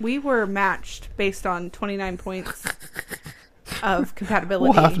matched based on 29 points of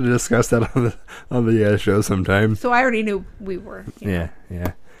compatibility. We'll have to discuss that on the show sometime. So I already knew we were. Yeah.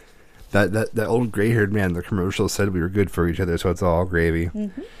 That old gray-haired man in the commercial said we were good for each other, so it's all gravy.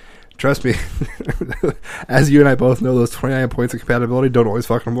 Mm-hmm. Trust me, as you and I both know, those 29 points of compatibility don't always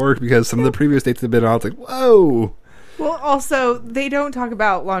fucking work because some of the previous dates have been on. It's like, whoa. Well, also, they don't talk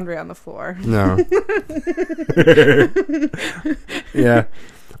about laundry on the floor. No. Yeah.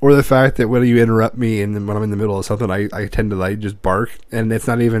 Or the fact that when you interrupt me and when I'm in the middle of something, I tend to like just bark, and it's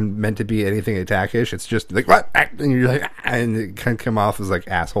not even meant to be anything attackish. It's just like, what? And you're like, and it can come off as like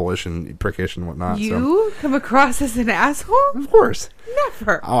asshole-ish and prickish and whatnot. You come across as an asshole? Of course.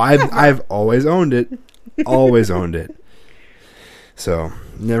 Never. Oh, I've always owned it. Always owned it. So,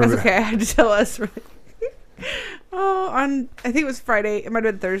 never. That's okay. I had to tell us. I think it was Friday. It might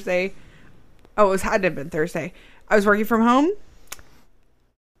have been Thursday. Oh, had to have been Thursday. I was working from home.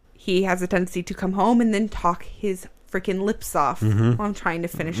 He has a tendency to come home and then talk his freaking lips off while I'm trying to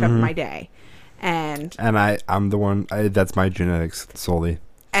finish up my day. And I'm the one, that's my genetics solely.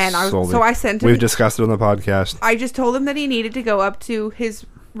 And so I sent him. We've discussed it on the podcast. I just told him that he needed to go up to his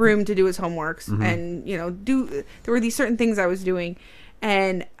room to do his homeworks and, you know, there were these certain things I was doing.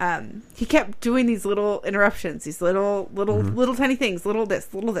 And he kept doing these little interruptions, these little tiny things, little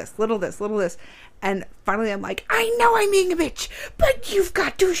this, little this, little this, little this. And finally I'm like, I know I'm being a bitch, but you've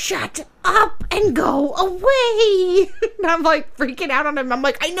got to shut up and go away. And I'm like freaking out on him. I'm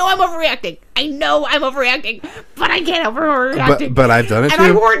like, I know I'm overreacting, but I can't overreact. But I've done it and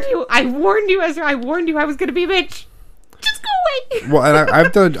too. I warned you, Ezra. I warned you I was going to be a bitch. Just go away. Well,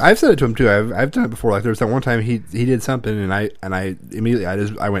 and I've said it to him too. I've done it before. Like there was that one time he did something, and I immediately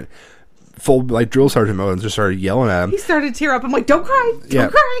I went full like drill sergeant mode and just started yelling at him. He started to tear up. I'm like, don't cry,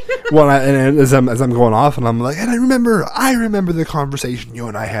 don't cry. Well, and as I'm going off, and I'm like, and I remember the conversation you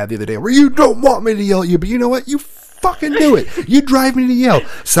and I had the other day where you don't want me to yell at you, but you know what, you fucking do it. You drive me to yell.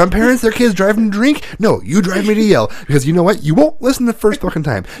 Some parents, their kids drive them to drink. No, you drive me to yell because you know what? You won't listen the first fucking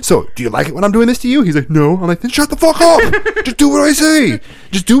time. So, do you like it when I'm doing this to you? He's like, no. I'm like, then shut the fuck up. Just do what I say.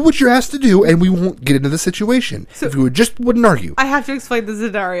 Just do what you're asked to do, and we won't get into the situation. So, if you wouldn't argue. I have to explain the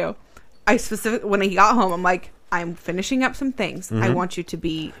scenario. When he got home, I'm like, I'm finishing up some things. I want you to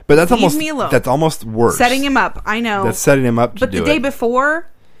be. But leave me alone. That's almost worse. Setting him up. I know. That's setting him up. But the day before,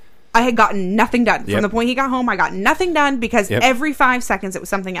 I had gotten nothing done. From the point he got home, I got nothing done because every 5 seconds it was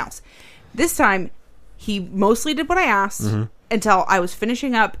something else. This time, He mostly did what I asked until I was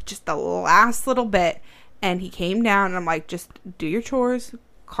finishing up just the last little bit. And he came down and I'm like, just do your chores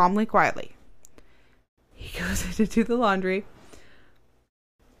calmly, quietly. He goes in to do the laundry.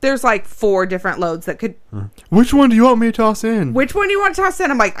 There's like 4 different loads that could... Which one do you want me to toss in? Which one do you want to toss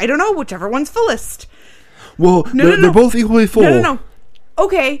in? I'm like, I don't know. Whichever one's fullest. Well, they're both equally full. No.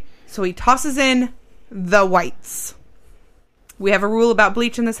 Okay. So he tosses in the whites. We have a rule about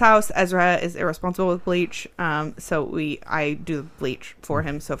bleach in this house. Ezra is irresponsible with bleach. So I do the bleach for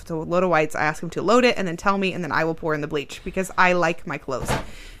him. So if it's a load of whites, I ask him to load it and then tell me, and then I will pour in the bleach because I like my clothes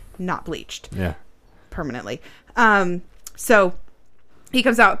not bleached. Yeah. Permanently. So he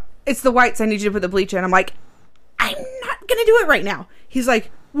comes out. It's the whites. I need you to put the bleach in. I'm like, I'm not going to do it right now. He's like,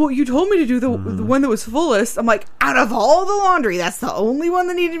 well, you told me to do the one that was fullest. I'm like, out of all the laundry, that's the only one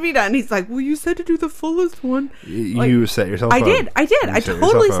that needed to be done. He's like, well, you said to do the fullest one. You set yourself up. I did. I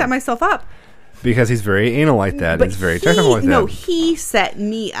totally set myself up. Because he's very anal like that. But he's very technical like that. No, he set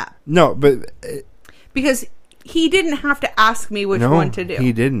me up. No, but... because he didn't have to ask me which one to do.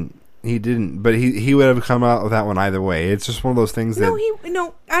 He didn't. But he would have come out with that one either way. It's just one of those things that...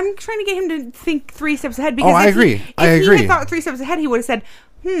 No, I'm trying to get him to think 3 steps ahead. Because I agree. If he had thought 3 steps ahead, he would have said,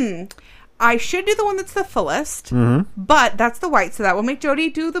 I should do the one that's the fullest, but that's the white, so that will make Jody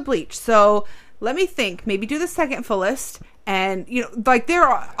do the bleach. So let me think. Maybe do the second fullest. And, like,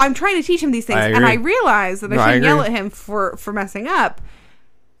 I'm trying to teach him these things, and I realize that I shouldn't yell at him for messing up.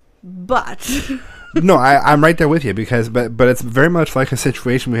 But... No, I'm right there with you but it's very much like a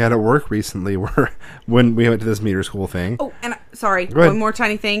situation we had at work recently where when we went to this meter school thing. Oh, and sorry, one more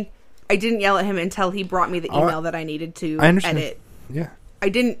tiny thing. I didn't yell at him until he brought me the email that I needed to edit. Yeah. I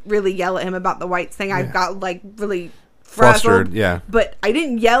didn't really yell at him about the whites thing. I got like really flustered, yeah. But I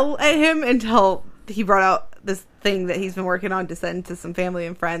didn't yell at him until he brought out this thing that he's been working on to send to some family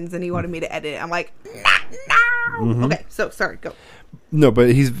and friends, and he wanted me to edit it. I'm like, no. Okay, so sorry, go. No,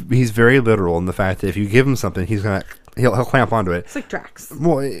 but he's very literal in the fact that if you give him something, he'll clamp onto it. It's like Drax.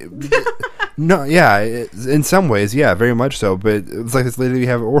 Well, no, yeah, in some ways, yeah, very much so. But it's like this lady we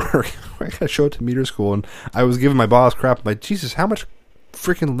have at work. I got to show it to meter school, and I was giving my boss crap. I'm like, Jesus, how much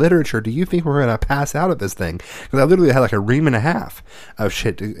freaking literature do you think we're gonna pass out of this thing? Because I literally had like a ream and a half of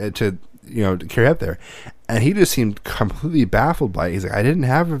shit to carry up there, and he just seemed completely baffled by it. He's like, I didn't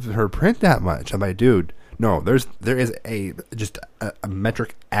have her print that much. I'm like, dude. No, there is a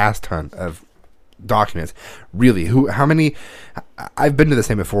metric ass ton of documents. Really, how many? I've been to this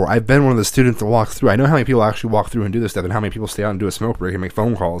thing before. I've been one of the students that walks through. I know how many people actually walk through and do this stuff, and how many people stay out and do a smoke break and make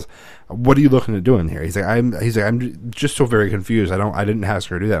phone calls. What are you looking at doing here? He's like, I'm just so very confused. I didn't ask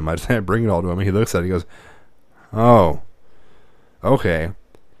her to do that much. I bring it all to him. And he looks at it. He goes, oh, okay.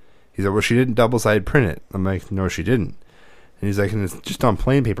 He's like, well, she didn't double-sided print it. I'm like, no, she didn't. And he's like, and it's just on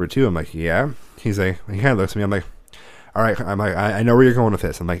plain paper too. I'm like, yeah. He's like, he kind of looks at me. I'm like, all right. I'm like, I know where you're going with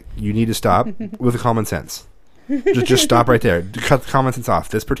this. I'm like, you need to stop with the common sense. Just stop right there. Cut the common sense off.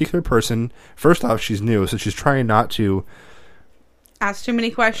 This particular person, first off, she's new, so she's trying not to ask too many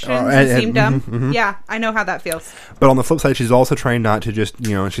questions and seem dumb. Yeah, I know how that feels. But on the flip side, she's also trying not to just,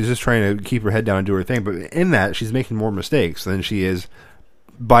 she's just trying to keep her head down and do her thing. But in that, she's making more mistakes than she is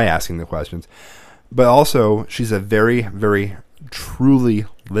by asking the questions. But also, she's a very, very truly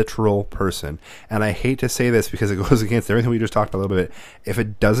literal person. And I hate to say this because it goes against everything we just talked about a little bit. If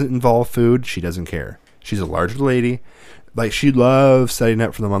it doesn't involve food, she doesn't care. She's a larger lady. Like, she loves setting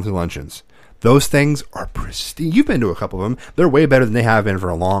up for the monthly luncheons. Those things are pristine. You've been to a couple of them. They're way better than they have been for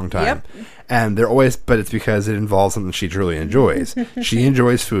a long time. Yep. And they're always, but it's because it involves something she truly enjoys. She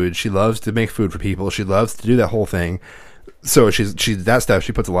enjoys food. She loves to make food for people. She loves to do that whole thing. So she's that stuff,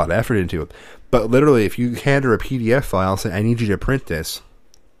 she puts a lot of effort into it. But literally, if you hand her a PDF file, say, I need you to print this,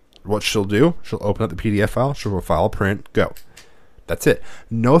 what she'll do, she'll open up the PDF file, she'll go file, print, go. That's it.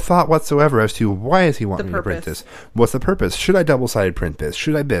 No thought whatsoever as to why is he wanting me to print this? What's the purpose? Should I double-sided print this?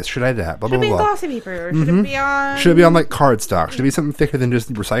 Should I this? Should I that? Blah, should blah, it be blah. glossy paper? Should it be on... Should it be on, like, cardstock? Should it be something thicker than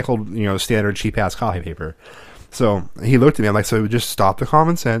just recycled, standard cheap-ass copy paper? So he looked at me. I'm like, so just stop the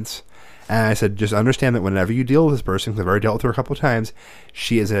common sense. And I said, just understand that whenever you deal with this person, because I've already dealt with her a couple of times,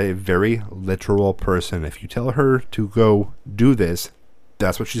 she is a very literal person. If you tell her to go do this,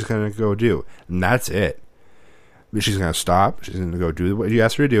 that's what she's going to go do. And that's it. She's going to stop. She's going to go do what you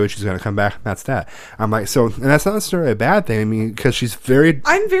asked her to do, and she's going to come back, and that's that. I'm like, so, and that's not necessarily a bad thing. I mean, because she's very...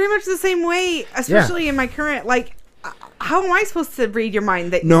 I'm very much the same way, especially in my current, like... How am I supposed to read your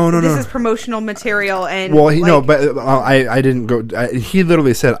mind that this is promotional material? And well, but I didn't go. He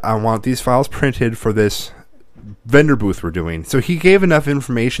literally said, "I want these files printed for this vendor booth were doing. So he gave enough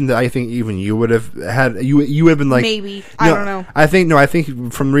information that I think even you would have had. You would have been like, maybe. I don't know. I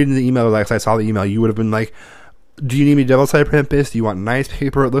think from reading the email, like I saw the email, you would have been like, do you need me to double side print this? Do you want nice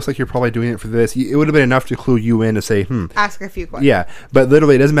paper? It looks like you're probably doing it for this. It would have been enough to clue you in to say, ask a few questions. Yeah, but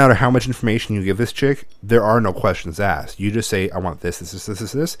literally, it doesn't matter how much information you give this chick. There are no questions asked. You just say, I want this,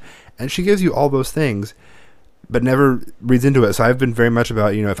 and she gives you all those things, but never reads into it. So I've been very much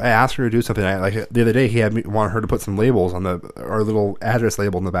about, if I ask her to do something, like the other day, he had me want her to put some labels on our little address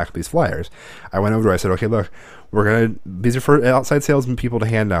label in the back of these flyers. I went over to her, I said, okay, look, these are for outside salesmen people to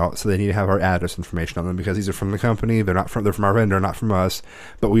hand out, so they need to have our address information on them because these are from the company. They're from our vendor, not from us,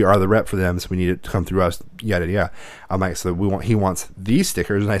 but we are the rep for them, so we need it to come through us. Yada yada. I'm like, so he wants these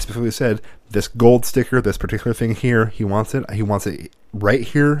stickers, and I specifically said this gold sticker, this particular thing here. He wants it. He wants it right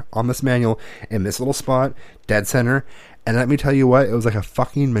here on this manual in this little spot, dead center. And let me tell you what, it was like a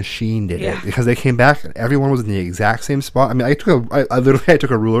fucking machine did it because they came back and everyone was in the exact same spot. I mean, I took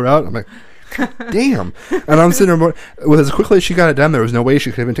a ruler out. I'm like, damn. And I'm sitting there with as quickly as she got it done, there was no way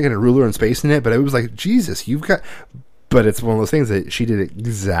she could have been taking a ruler and spacing it, but it was like, Jesus, but it's one of those things that she did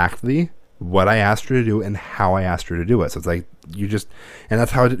exactly what I asked her to do and how I asked her to do it. So it's like, and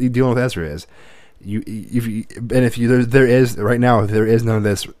that's how dealing with Ezra is. There is none of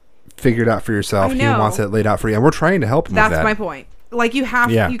this figured out for yourself. He wants it laid out for you, and we're trying to help him with that. That's my point. Like, you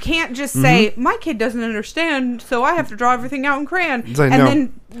can't just say, my kid doesn't understand, so I have to draw everything out in crayon,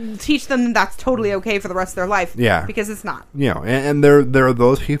 then teach them that's totally okay for the rest of their life. Yeah. Because it's not. And there are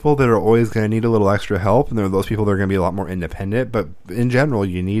those people that are always going to need a little extra help, and there are those people that are going to be a lot more independent, but in general,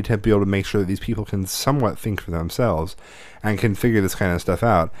 you need to be able to make sure that these people can somewhat think for themselves and can figure this kind of stuff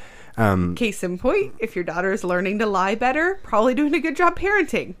out. Case in point, if your daughter is learning to lie better, probably doing a good job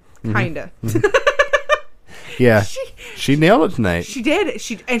parenting. Kinda. Yeah, she nailed it tonight. She did.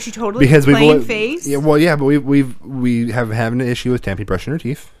 She totally plain face. Yeah, well, yeah, but we have having an issue with Tempe brushing her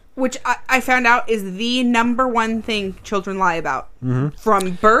teeth, which I found out is the number one thing children lie about.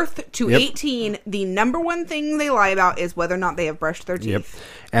 From birth to 18. The number one thing they lie about is whether or not they have brushed their teeth. Yep.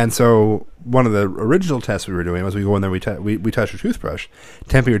 And so one of the original tests we were doing was we go in there, we touch your toothbrush.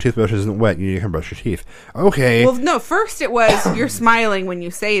 Tempe, your toothbrush isn't wet. You need to come brush your teeth. Okay. Well, no. First, it was you're smiling when you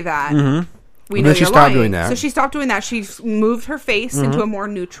say that. We know then she you're stopped lying. doing that. So she stopped doing that. She moved her face into a more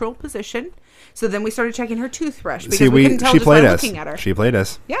neutral position. So then we started checking her toothbrush because we couldn't tell just by looking at her. She played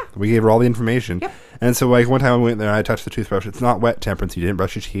us. Yeah. We gave her all the information. Yep. And so like one time I went there and I touched the toothbrush. It's not wet, Temperance. You didn't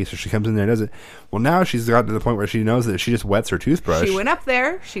brush your teeth. So she comes in there and does it. Well, now she's got to the point where she knows that she just wets her toothbrush. She went up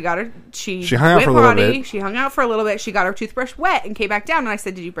there. She got her. She hung out for a little bit. She hung out for a little bit. She got her toothbrush wet and came back down. And I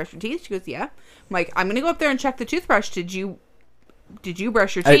said, "Did you brush your teeth?" She goes, "Yeah." I'm like, "I'm gonna go up there and check the toothbrush. Did you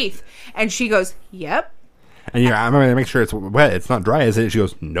brush your teeth?" And she goes, "Yep." And I'm going to make sure it's wet. It's not dry, is it? She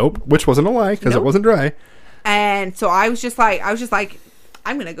goes, "Nope," which wasn't a lie because it wasn't dry. And so I was just like,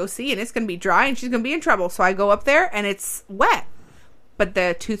 I'm going to go see and it's going to be dry and she's going to be in trouble. So I go up there and it's wet, but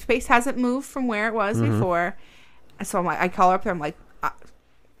the toothpaste hasn't moved from where it was before. And so I'm like, I call her up there. I'm like,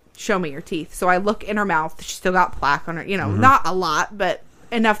 show me your teeth. So I look in her mouth. She's still got plaque on her, not a lot, but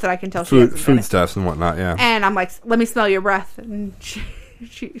enough that I can tell food stuffs and whatnot. Yeah. And I'm like, let me smell your breath. And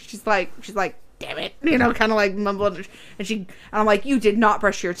she's like, damn it, kind of like mumbling. And I'm like, you did not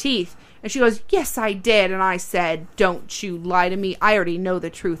brush your teeth. And she goes, yes, I did. And I said, don't you lie to me. I already know the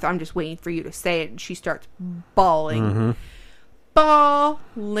truth. I'm just waiting for you to say it. And she starts bawling.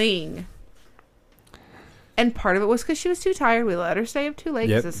 Bawling. And part of it was because she was too tired. We let her stay up too late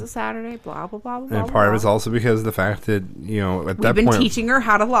because this is Saturday, blah, blah, blah, blah. And part of it's also because of the fact that, at that point... We've been teaching her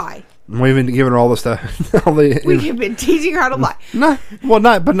how to lie. We've been giving her all the stuff. We've been teaching her how to lie.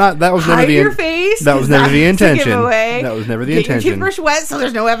 That was never the your face. That was never the intention. That was never the intention. Get your toothbrush wet so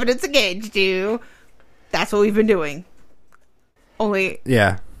there's no evidence against you. That's what we've been doing. Only...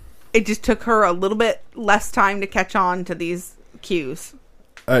 Yeah. It just took her a little bit less time to catch on to these cues.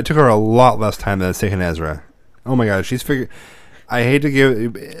 It took her a lot less time than it's taken Ezra. Oh my god, she's figured... I hate to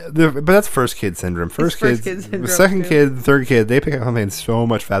give... But that's first kid syndrome. First kid syndrome, second kid, third kid, they pick up something so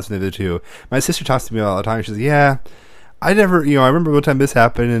much faster than the two. My sister talks to me all the time. She says, yeah, I never... I remember one time this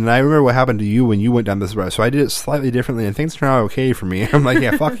happened, and I remember what happened to you when you went down this road. So I did it slightly differently, and things turned out okay for me. I'm like,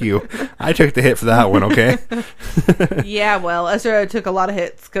 yeah, fuck you. I took the hit for that one, okay? Yeah, well, Ezra took a lot of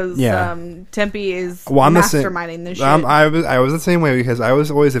hits, because Tempe is masterminding this shit. I was the same way, because I was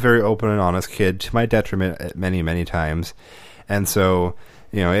always a very open and honest kid, to my detriment many, many times. And so,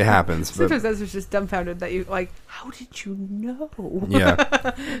 it happens. Sometimes Ezra's just dumbfounded that you, like, how did you know?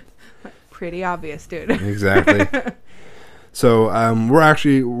 Yeah. Pretty obvious, dude. Exactly. So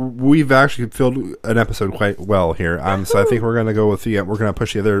we've actually filled an episode quite well here. So I think we're going to go with we're going to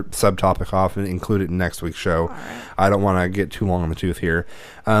push the other subtopic off and include it in next week's show. Right. I don't want to get too long on the tooth here.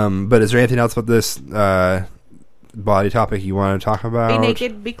 But is there anything else about this body topic you want to talk about? Be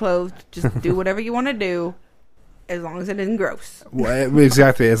naked, be clothed, just do whatever you want to do, as long as it isn't gross. Well,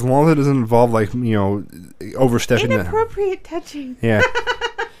 exactly, as long as it doesn't involve overstepping. Inappropriate touching. Yeah.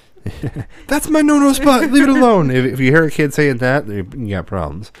 That's my no-no spot. Leave it alone. If you hear a kid saying that, you got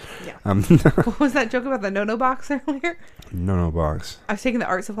problems. Yeah. What was that joke about the no-no box earlier? No-no box. I was taking the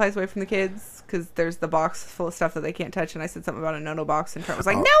art supplies away from the kids because there's the box full of stuff that they can't touch, and I said something about a no-no box, and Trent was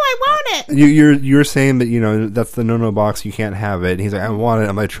like, "No, I want it." You're saying that that's the no-no box. You can't have it. And he's like, "I want it."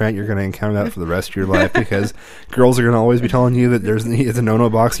 I'm like, Trent, you're going to encounter that for the rest of your life because girls are going to always be telling you that it's a no-no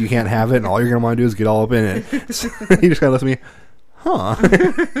box. You can't have it, and all you're going to want to do is get all up in it. So you just got to listen to me. Huh.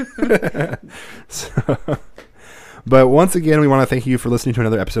 But once again, we want to thank you for listening to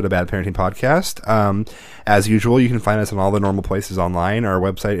another episode of Bad Parenting Podcast. As usual, you can find us on all the normal places online. Our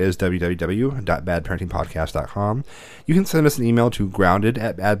website is www.badparentingpodcast.com. You can send us an email to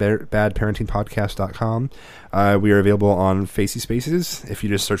grounded@badparentingpodcast.com. We are available on Facey Spaces. If you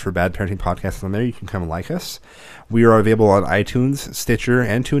just search for Bad Parenting Podcast on there, you can come and like us. We are available on iTunes, Stitcher,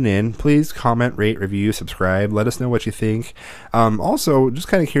 and TuneIn. Please comment, rate, review, subscribe. Let us know what you think. Also, just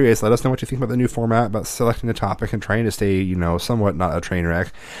kind of curious, let us know what you think about the new format, about selecting a topic and trying to stay, somewhat not a train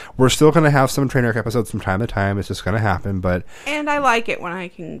wreck. We're still going to have some train wreck episodes from time to time. It's just going to happen, but... And I like it when I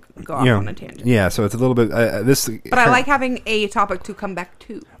can go off on a tangent. Yeah, so it's a little bit... But I like having a topic to come back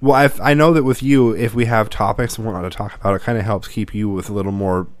to. Well, I know that with you, if we have topics and whatnot to talk about, it kind of helps keep you with a little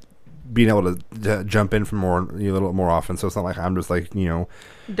more... being able to jump in for a little more often, so it's not like I'm just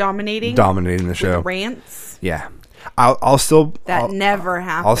dominating the show with rants. Yeah, I'll still never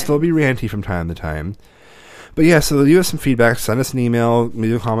happens. I'll still be ranty from time to time, but yeah. So leave us some feedback. Send us an email.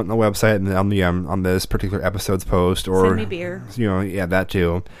 Leave a comment on the website and on this particular episode's post, or send me beer. That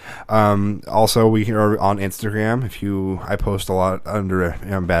too. Also, we are on Instagram. I post a lot under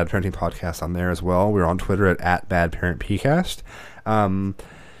Bad Parenting Podcast on there as well. We're on Twitter at BadParentPcast.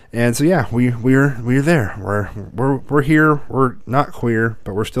 And so yeah, we're there. We're here. We're not queer,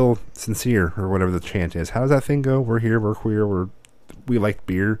 but we're still sincere, or whatever the chant is. How does that thing go? We're here. We're queer. We like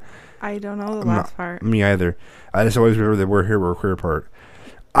beer. I don't know the last part. Me either. I just always remember that we're here. We're queer part.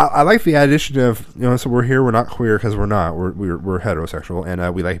 I like the addition of so we're here. We're not queer because we're not. We're heterosexual,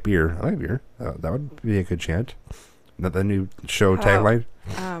 and we like beer. I like beer. That would be a good chant. Not the new show tagline.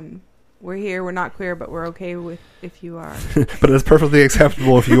 We're here, we're not queer, but we're okay with if you are. But it's perfectly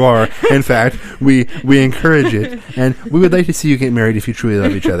acceptable if you are. In fact, we encourage it. And we would like to see you get married if you truly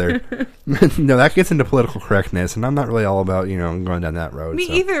love each other. No, that gets into political correctness, and I'm not really all about, going down that road. Me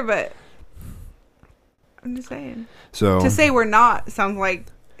either, but I'm just saying. So to say we're not sounds like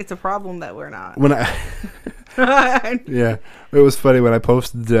it's a problem that we're not. Yeah, it was funny when I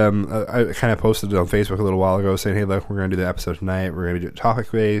posted. I kind of posted it on Facebook a little while ago, saying, "Hey, look, we're going to do the episode tonight. We're going to do it topic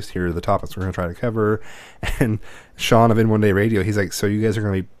based. Here are the topics we're going to try to cover." And Sean of In One Day Radio, he's like, "So you guys are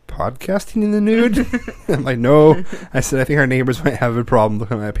going to be podcasting in the nude?" I'm like, "No." I said, "I think our neighbors might have a problem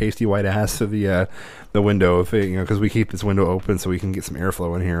looking at my pasty white ass of the window, because we keep this window open so we can get some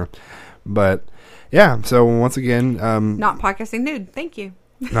airflow in here." But yeah, so once again, not podcasting nude. Thank you.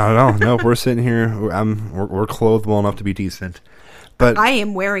 Not at all. No, we're sitting here. We're clothed well enough to be decent. But I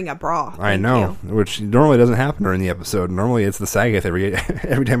am wearing a bra. I know, which normally doesn't happen during the episode. Normally, it's the Sagath every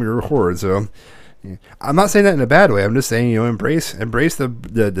time we record. So, yeah. I'm not saying that in a bad way. I'm just saying, embrace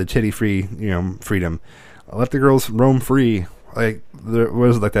the titty free, freedom. Let the girls roam free. Like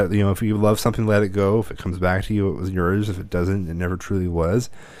was it like that? If you love something, let it go. If it comes back to you, it was yours. If it doesn't, it never truly was.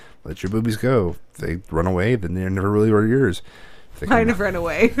 Let your boobies go. If they run away, then they never really were yours. I never ran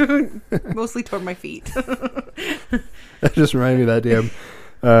away. Mostly toward my feet. That just reminded me of that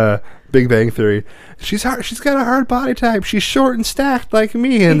damn Big Bang Theory. She's got a hard body type. She's short and stacked like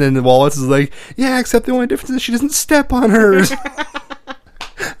me. And then Wallace is like, yeah, except the only difference is she doesn't step on hers.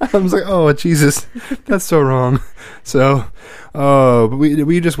 I was like, oh, Jesus. That's so wrong. So, but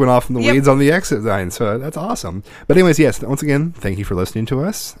we just went off in the weeds on the exit line. So that's awesome. But anyways, yes, once again, thank you for listening to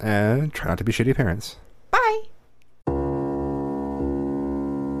us. And try not to be shitty parents. Bye.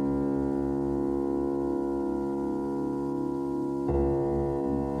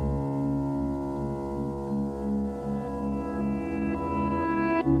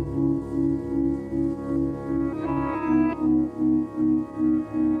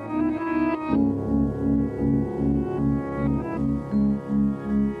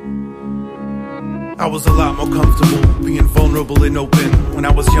 I was a lot more comfortable being vulnerable and open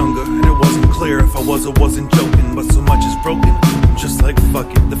when I was younger, and it wasn't clear if I was or wasn't joking. But so much is broken, I'm just like fuck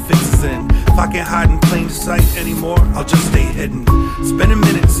it, the fix is in. If I can't hide in plain sight anymore, I'll just stay hidden. It's been a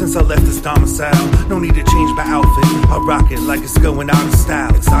minute since I left this domicile. No need to change my outfit, I'll rock it like it's going out of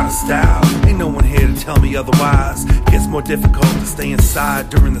style. It's out of style, ain't no one here to tell me otherwise. It gets more difficult to stay inside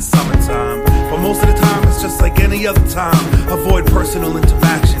during the summertime, but most of the time it's just like any other time. Avoid personal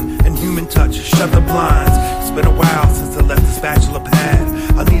interaction and human touch, shut the blinds. It's been a while since I left this bachelor pad.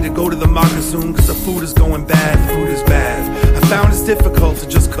 I need to go to the market soon cause the food is going bad, food is bad. I found it's difficult to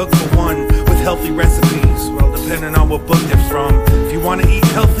just cook for one with healthy recipes, well depending on what book they're from. If you want to eat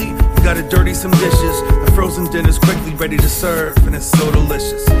healthy, you gotta dirty some dishes. The frozen dinner's quickly ready to serve and it's so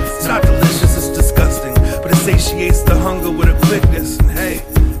delicious. It's not delicious, it's disgusting, but it satiates the hunger with a quickness. And hey,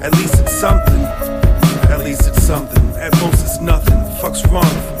 at least it's something. At least it's something. At most it's nothing. Fuck's wrong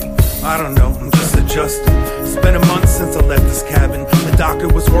with me? I don't know, I'm just adjusting. It's been a month since I left this cabin. The doctor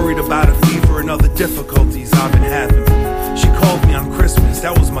was worried about a fever and other difficulties I've been having. She called me on Christmas,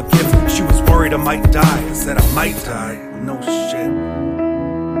 that was my gift. She was worried I might die. I said I might die. No shit.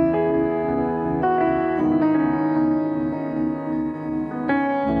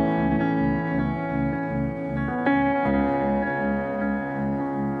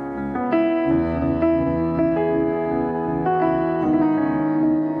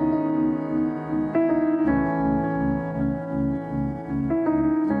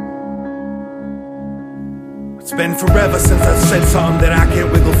 It's been forever since I've said something that I can't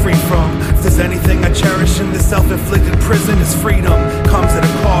wiggle free from. If there's anything I cherish in this self-inflicted prison, it's freedom. Comes at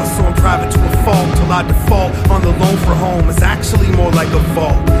a cost, so I'm private to a fault. Till I default on the loan for home. It's actually more like a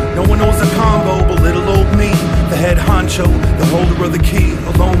vault. No one knows the combo but little old me, the head honcho, the holder of the key.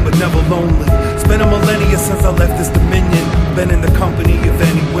 Alone but never lonely. It's been a millennia since I left this dominion. Been in the company of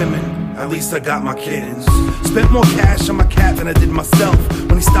any women. At least I got my kittens. Spent more cash on my cat than I did myself.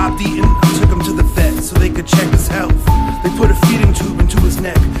 When he stopped eating, I took him to the vet so they could check his health. They put a feeding tube into his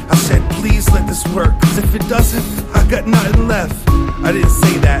neck. I said, please let this work, cause if it doesn't, I got nothing left. I didn't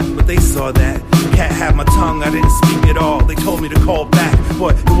say that, but they saw that. Cat had my tongue, I didn't speak at all. They told me to call back,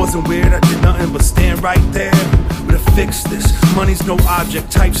 but it wasn't weird. I did nothing but stand right there. But to fix this, money's no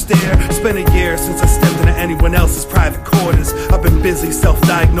object, type stare. It's been a year since I stepped into anyone else's private quarters. I've been busy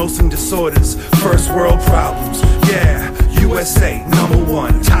self-diagnosing disorders. First world problems, yeah. USA,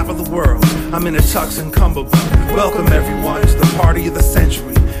 #1, top of the world. I'm in a tux and cummerbund. Welcome everyone to the party of the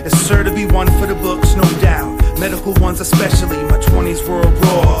century. It's sure to be one for the books, no doubt. Medical ones especially. My 20s were a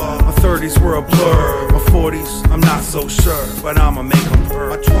raw, my 30s were a blur. My 40s, I'm not so sure, but I'ma make them purr.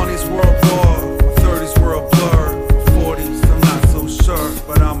 My 20s were a raw, my 30s were a blur. My 40s, I'm not so sure,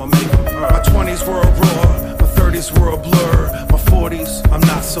 but I'ma make them purr. My 20s were a raw, my 30s were a blur. My 40s, I'm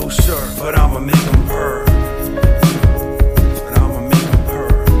not so sure, but I'ma make them purr.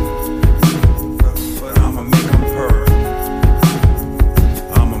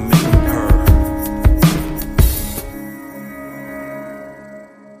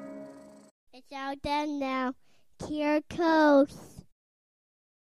 It's all done now. Here goes.